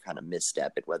made some kind of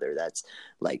misstep, and whether that's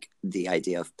like the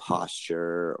idea of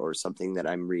posture or something that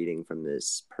I'm reading from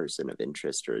this person of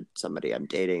interest or somebody I'm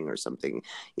dating or something,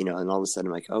 and all of a sudden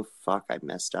I'm like, oh fuck, I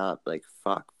messed up. Like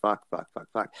fuck.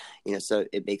 So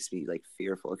it makes me like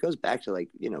fearful. It goes back to like,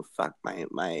 fuck, my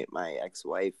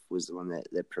ex-wife was the one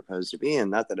that proposed to me.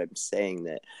 And not that I'm saying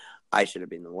that I should have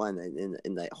been the one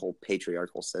in that whole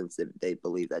patriarchal sense that they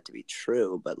believe that to be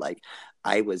true. But like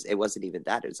it wasn't even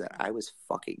that. It was that I was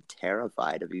fucking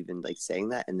terrified of even like saying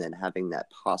that and then having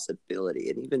that possibility.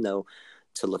 And even though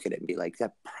to look at it and be like,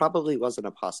 that probably wasn't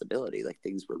a possibility. Like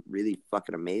things were really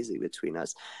fucking amazing between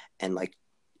us. And like,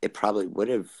 it probably would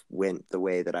have went the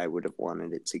way that I would have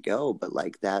wanted it to go. But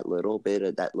like that little bit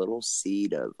of that little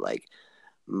seed of like,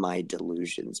 my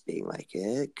delusions being like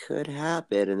it could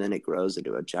happen, and then it grows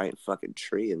into a giant fucking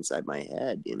tree inside my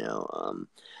head,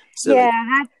 so yeah,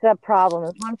 that's the problem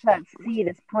is once that seed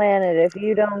is planted, if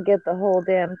you don't get the whole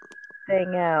damn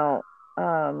thing out,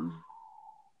 I'm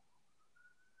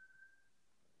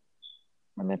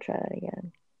gonna try that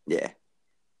again. Yeah.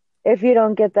 If you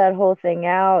don't get that whole thing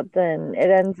out, then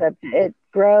it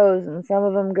grows, and some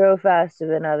of them grow faster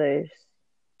than others.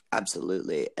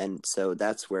 Absolutely. And so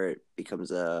that's where it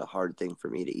becomes a hard thing for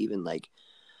me to even like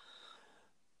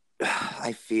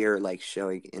I fear like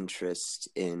showing interest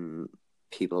in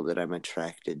people that I'm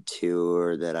attracted to,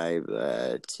 or that I've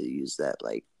to use that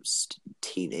like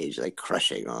teenage like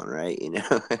crushing on, right?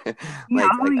 I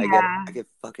get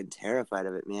fucking terrified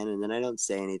of it, man, and then I don't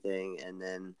say anything, and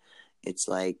then it's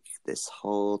like this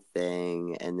whole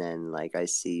thing, and then like I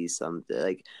see something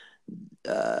like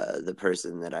the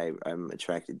person that I'm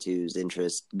attracted to's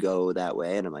interest go that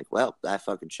way, and I'm like, well, I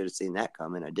fucking should have seen that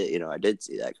coming. I did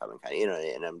see that coming, kind of,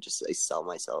 and I sell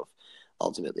myself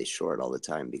ultimately short all the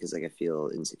time because like I feel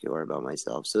insecure about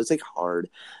myself. So it's like hard,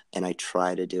 and I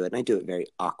try to do it, and I do it very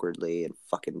awkwardly and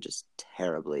fucking just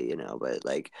terribly, but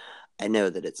like I know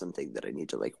that it's something that I need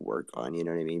to like work on, you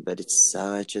know what I mean? But it's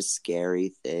such a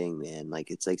scary thing, man. Like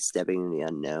it's like stepping in the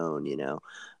unknown, you know.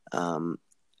 Um,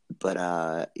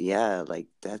 but yeah, like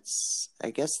that's I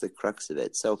guess the crux of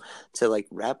it. So to like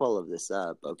wrap all of this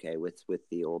up, okay, with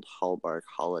the old Hallmark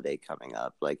holiday coming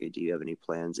up, like do you have any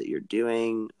plans that you're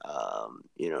doing?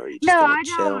 You know, are you No, just gonna I don't.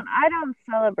 chill? I don't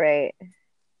celebrate.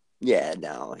 Yeah,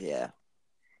 no, yeah.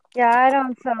 Yeah, I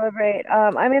don't celebrate.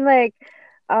 I mean, like,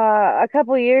 a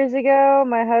couple years ago,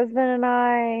 my husband and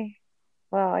I,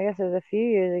 well, I guess it was a few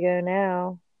years ago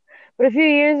now, but a few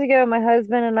years ago, my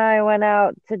husband and I went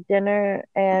out to dinner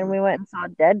and Mhm. we went and saw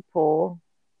Deadpool.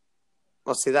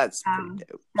 Well, see, that's pretty Um,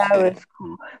 that dope. was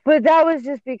cool, but that was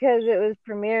just because it was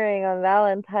premiering on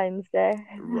Valentine's Day.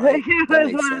 Like, Right. it That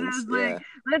was makes one of sense. those like, Yeah.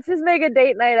 let's just make a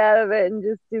date night out of it and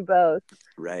just do both.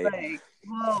 Right. Like,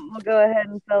 we'll go ahead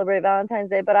and celebrate Valentine's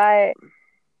Day, but I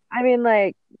mean,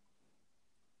 like.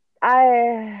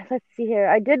 Let's see here.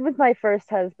 I did with my first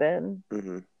husband.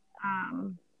 Hmm.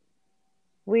 Um,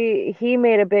 he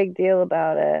made a big deal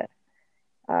about it.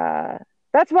 Uh,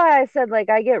 that's why I said like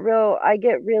I get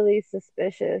really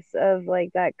suspicious of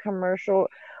like that commercial.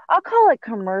 I'll call it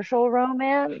commercial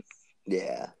romance,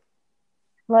 Yeah.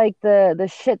 like the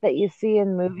shit that you see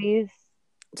in movies.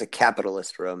 It's a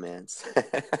capitalist romance. From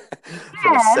a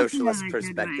Yeah, that's socialist another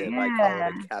good way. perspective, I call it Yeah,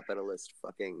 a capitalist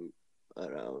fucking, I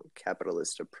don't know,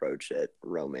 capitalist approach at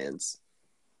romance.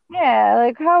 yeah,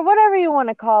 like how whatever you want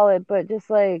to call it, but just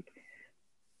like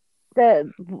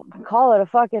the call it a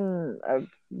fucking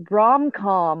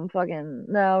rom-com fucking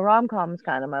no rom-com's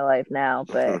kind of my life now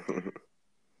but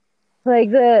like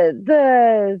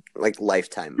Like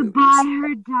Lifetime the buy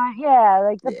movies. her yeah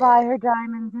like the buy Yeah. her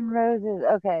diamonds and roses.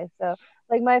 Okay, so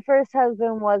like my first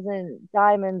husband wasn't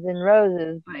diamonds and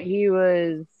roses, but he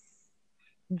was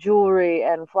jewelry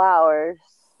and flowers.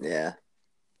 Yeah.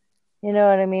 You know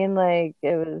what I mean? Like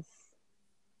it was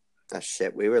Oh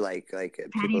shit. We were like teddy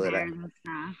people that bears and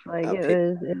stuff. Like uh, pe-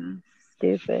 it was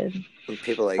stupid,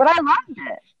 people but like I loved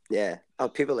it. yeah. Oh,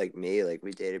 people like me, like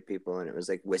we dated people and it was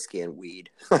like whiskey and weed.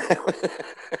 Like,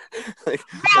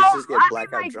 let's Well, just get I mean,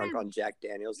 blackout like drunk this. on Jack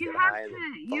Daniels, You get have high, and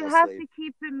then you fall have asleep. to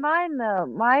keep in mind though,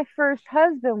 my first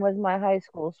husband was my high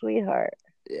school sweetheart.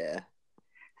 Yeah.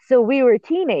 So we were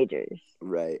teenagers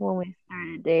Right. when we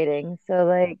started dating. So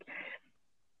like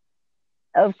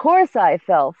of course I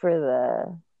fell for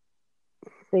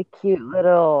the cute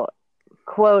little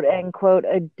quote unquote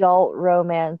adult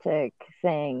romantic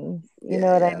things. You Yeah.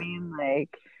 know what I Yeah. mean?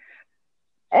 Like,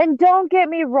 and don't get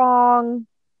me wrong,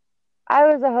 I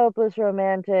was a hopeless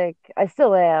romantic. I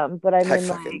still am, but I I mean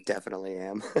fucking like definitely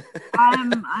am.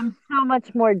 I'm so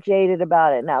much more jaded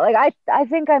about it now. Like I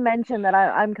think I mentioned that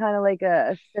I'm kind of like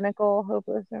a cynical,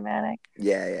 hopeless romantic.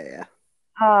 Yeah, yeah,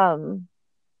 yeah. Um,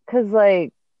 'Cause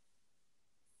like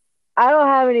I don't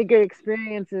have any good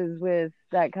experiences with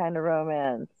that kind of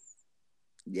romance.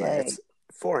 Yeah, Like it's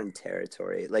foreign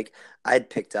territory. Like I'd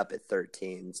picked up at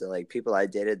 13, so like people I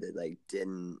dated that like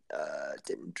didn't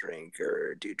drink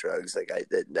or do drugs, like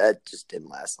that just didn't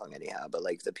last long anyhow. But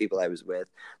like the people I was with,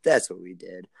 that's what we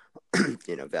did.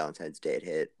 You know, Valentine's Day had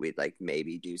hit, we'd like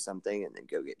maybe do something and then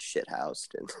go get shit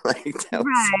housed and like that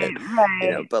was it. right,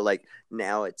 You know, right. but like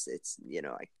now it's you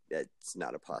know, it's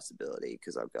not a possibility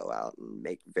because I'll go out and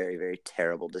make very, very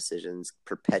terrible decisions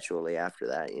perpetually after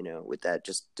that, you know, with that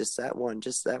just that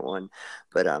one.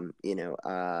 But you know,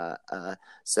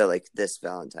 so like this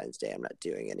Valentine's Day I'm not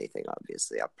doing anything,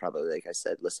 obviously. I'll probably, like I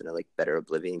said, listen to like Better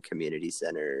Oblivion Community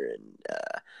Center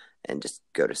and just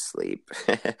go to sleep.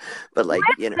 But Well, like,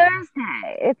 it's you know,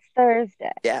 Thursday. It's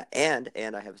Thursday. yeah, and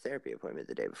I have a therapy appointment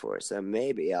the day before, so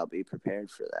maybe I'll be prepared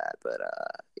for that. But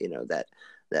you know, that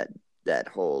that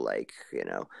whole like, you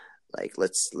know, like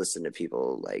let's listen to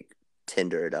people like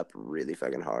Tinder it up really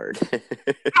fucking hard.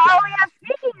 Oh yeah,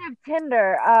 speaking of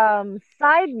Tinder,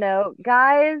 side note,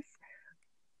 guys,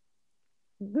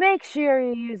 make sure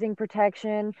you're using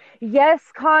protection. Yes,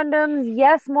 condoms.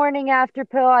 Yes, morning after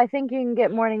pill. I think you can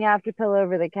get morning after pill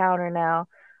over the counter now.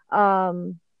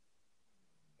 Um,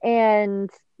 and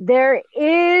there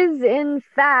is, in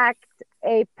fact,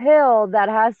 a pill that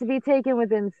has to be taken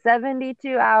within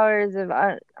 72 hours of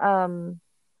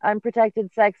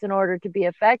unprotected sex in order to be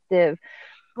effective.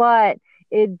 But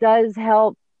it does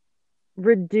help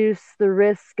reduce the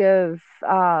risk of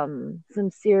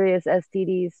some serious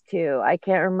STDs too. I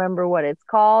can't remember what it's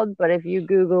called, but if you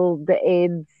Google the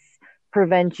AIDS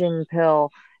prevention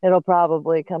pill, it'll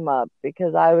probably come up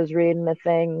because I was reading a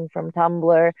thing from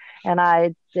Tumblr and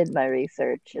I did my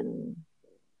research and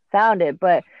found it.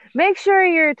 But make sure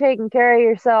you're taking care of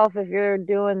yourself if you're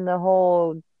doing the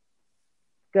whole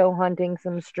go hunting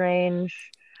some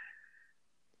strange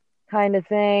kind of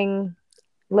thing.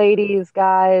 Ladies,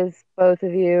 guys, both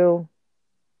of you,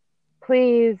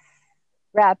 please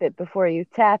wrap it before you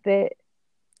tap it.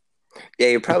 Yeah,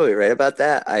 you're probably right about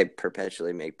that. I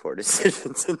perpetually make poor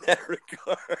decisions in that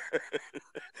regard.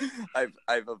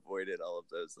 I've avoided all of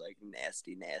those like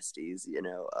nasty nasties,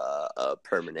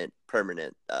 permanent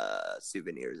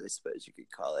souvenirs, I suppose you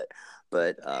could call it.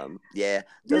 But yeah,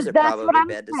 those are That's what probably I'm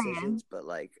bad saying. decisions. But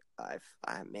like,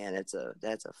 man, that's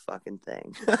a fucking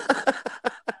thing.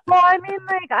 Well, I mean,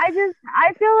 like,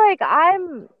 I feel like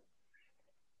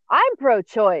I'm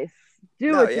pro-choice.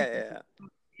 Do No, what you, yeah.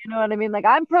 you know what I mean? Like,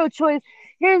 I'm pro-choice.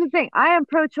 Here's the thing. I am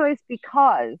pro-choice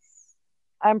because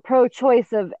I'm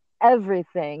pro-choice of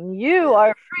everything. You Yeah.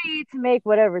 are free to make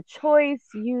whatever choice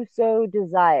you so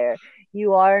desire.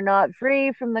 You are not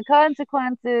free from the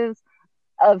consequences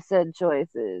of said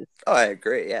choices. Oh, I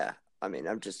agree. Yeah. I mean,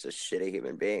 I'm just a shitty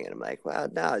human being, and I'm like, well,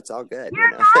 no, it's all good, You're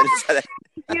not a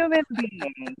human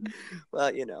being.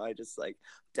 Well, I just like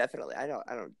definitely. I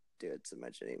don't do it so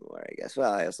much anymore, I guess.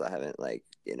 Well, I also haven't like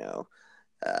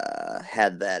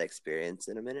had that experience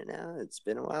in a minute now. It's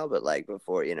been a while, but like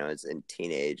before, it's in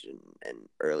teenage and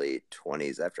early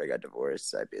 20s after I got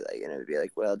divorced, I'd be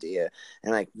like, well, do you? And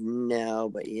I'm like, no,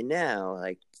 but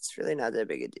like it's really not that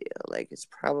big a deal. Like it's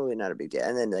probably not a big deal.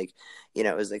 And then like,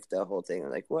 it was like the whole thing.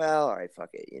 I'm like, well, all right, fuck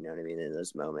it. You know what I mean? In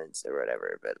those moments or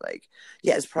whatever. But like,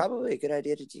 yeah, it's probably a good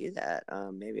idea to do that.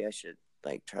 Maybe I should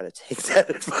like try to take that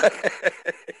advice.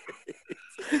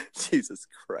 Jesus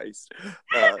Christ.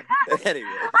 Anyway,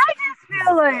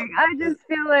 I just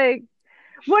feel like,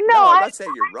 well, no, I'm I, not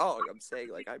saying you're wrong. I'm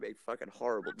saying like I make fucking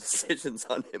horrible decisions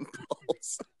on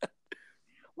impulse.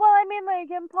 well, I mean, like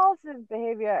impulsive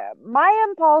behavior. My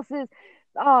impulses,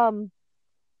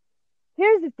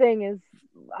 here's the thing is,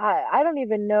 I don't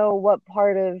even know what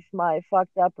part of my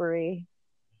fucked uppery,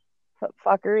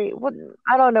 fuckery, what,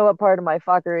 I don't know what part of my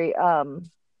fuckery,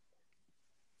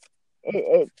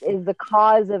 it is the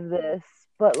cause of this,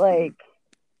 but like,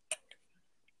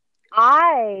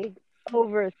 I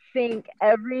overthink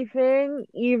everything,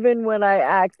 even when I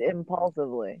act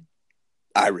impulsively.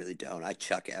 I really don't. I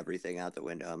chuck everything out the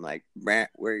window. I'm like,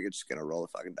 we're just gonna roll the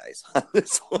fucking dice on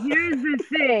this one. Here's the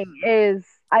thing: is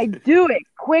I do it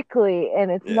quickly, and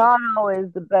it's Yeah. not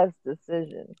always the best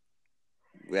decision.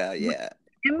 Well, yeah.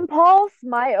 Impulse,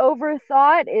 my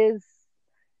overthought is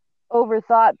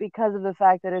overthought because of the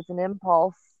fact that it's an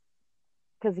impulse,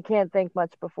 because you can't think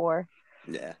much before.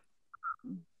 Yeah.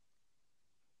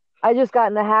 I just got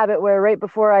in the habit where right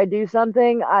before I do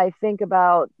something, I think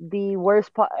about the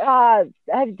worst part.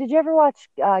 Did you ever watch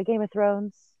Game of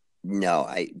Thrones? No,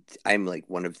 I'm like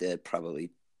one of the probably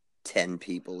 10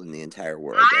 people in the entire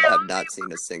world that have not seen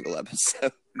a single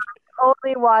episode.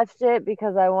 Only watched it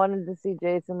because I wanted to see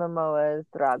Jason Momoa as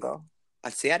Drago.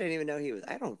 I didn't even know he was.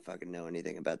 I don't fucking know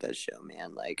anything about that show,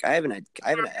 man. Like, I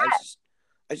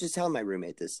was just telling my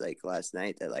roommate this like last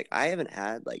night that like I haven't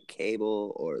had like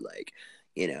cable or like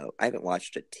I haven't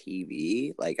watched a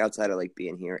TV like outside of like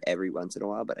being here every once in a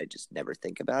while, but I just never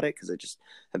think about it because I just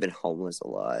have been homeless a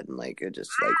lot and like I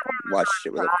just like watched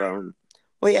it with a phone.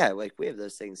 Well, yeah, like we have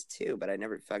those things too, but I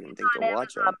never fucking think to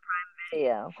watch them.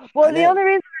 Video. Well, the only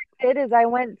reason I did is I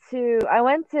went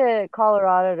to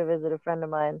Colorado to visit a friend of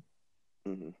mine.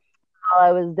 Mm-hmm. While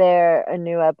I was there, a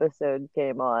new episode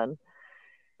came on,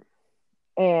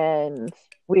 and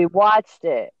we watched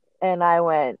it, and I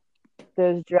went,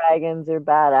 "Those dragons are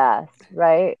badass,"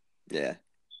 right? Yeah.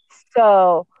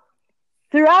 So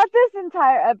throughout this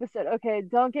entire episode, okay,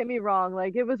 don't get me wrong,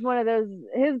 like it was one of those.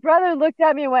 His brother looked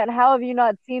at me and went, "How have you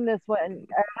not seen this one?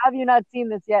 Or have you not seen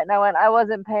this yet?" And I went, "I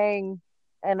wasn't paying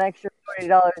an extra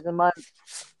 $40 a month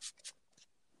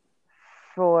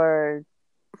for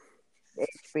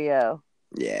HBO."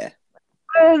 Yeah.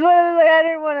 I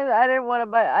didn't want to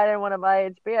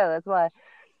buy HBO. That's why.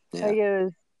 Yeah. Like it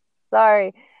was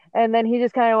sorry. And then he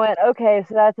just kind of went, okay,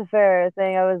 so that's a fair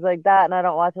thing. I was like that, and I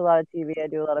don't watch a lot of TV. I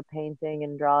do a lot of painting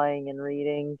and drawing and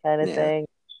reading kind of thing.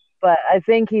 But I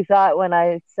think he thought when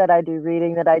I said I do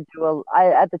reading that at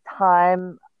the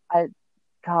time,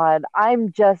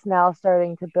 I'm just now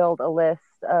starting to build a list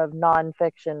of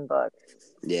nonfiction books.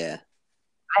 Yeah.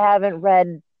 I haven't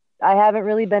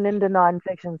really been into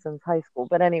nonfiction since high school.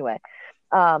 But anyway,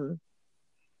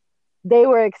 they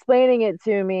were explaining it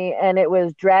to me, and it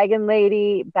was Dragon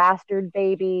Lady, Bastard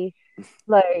Baby.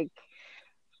 Like,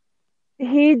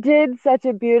 he did such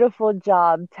a beautiful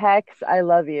job. Tex, I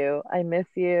love you. I miss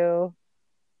you.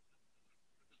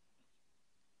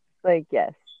 Like,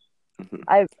 yes.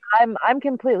 Mm-hmm. I'm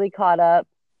completely caught up.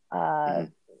 Mm-hmm.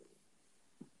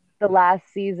 The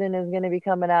last season is going to be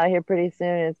coming out here pretty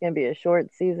soon. It's going to be a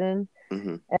short season.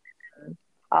 Mm-hmm. And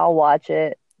I'll watch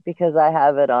it because I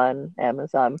have it on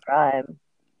Amazon Prime.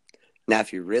 Now,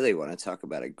 if you really want to talk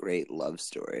about a great love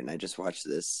story, and I just watched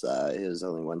this, it was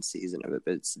only one season of it,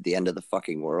 but it's The End of the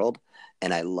Fucking World,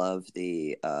 and I love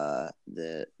the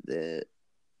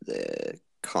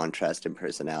contrast in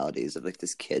personalities of like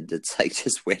this kid that's like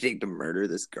just waiting to murder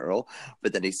this girl,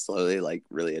 but then he slowly like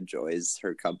really enjoys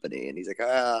her company, and he's like,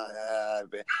 I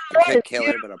could kill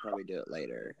her, but I'll probably do it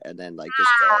later, and then like this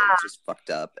girl is just fucked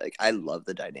up. Like I love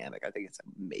the dynamic. I think it's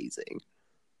amazing.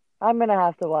 I'm gonna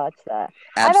have to watch that.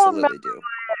 Absolutely do.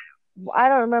 I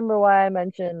don't remember why I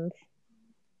mentioned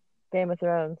Game of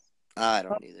Thrones. I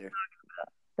don't either.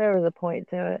 There was a point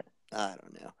to it. I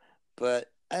don't know,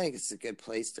 but I think it's a good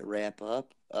place to wrap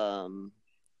up. I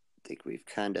think we've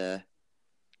kind of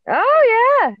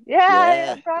Oh yeah.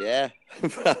 yeah.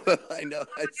 I know.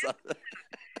 I saw that.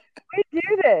 We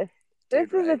do this. This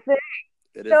Dude, is right? a thing.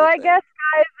 It is So a I thing. guess,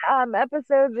 guys,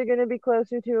 episodes are gonna be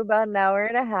closer to about an hour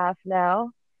and a half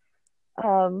now.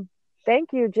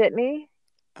 Thank you, Jitney.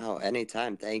 Oh,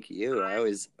 anytime. Thank you. I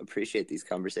always appreciate these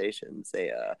conversations.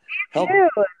 They help You.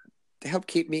 they help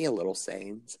keep me a little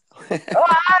sane.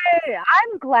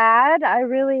 I'm glad. I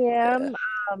really am.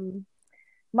 Yeah.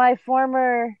 My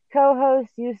former co-host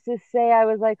used to say I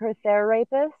was like her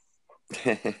therapist.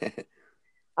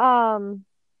 Um,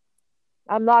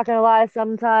 I'm not gonna lie,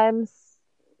 sometimes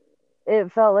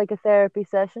it felt like a therapy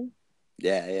session.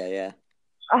 Yeah.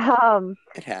 Um,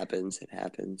 It happens. It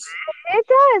happens. it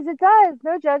does.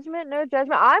 No judgment, no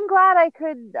judgment. I'm glad I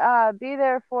could be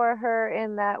there for her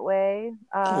in that way.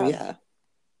 Oh yeah.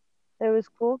 It was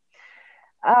cool.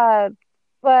 Uh,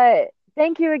 but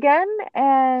thank you again,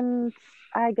 and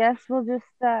I guess we'll just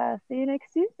see you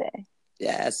next Tuesday.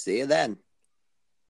 Yeah. See you then.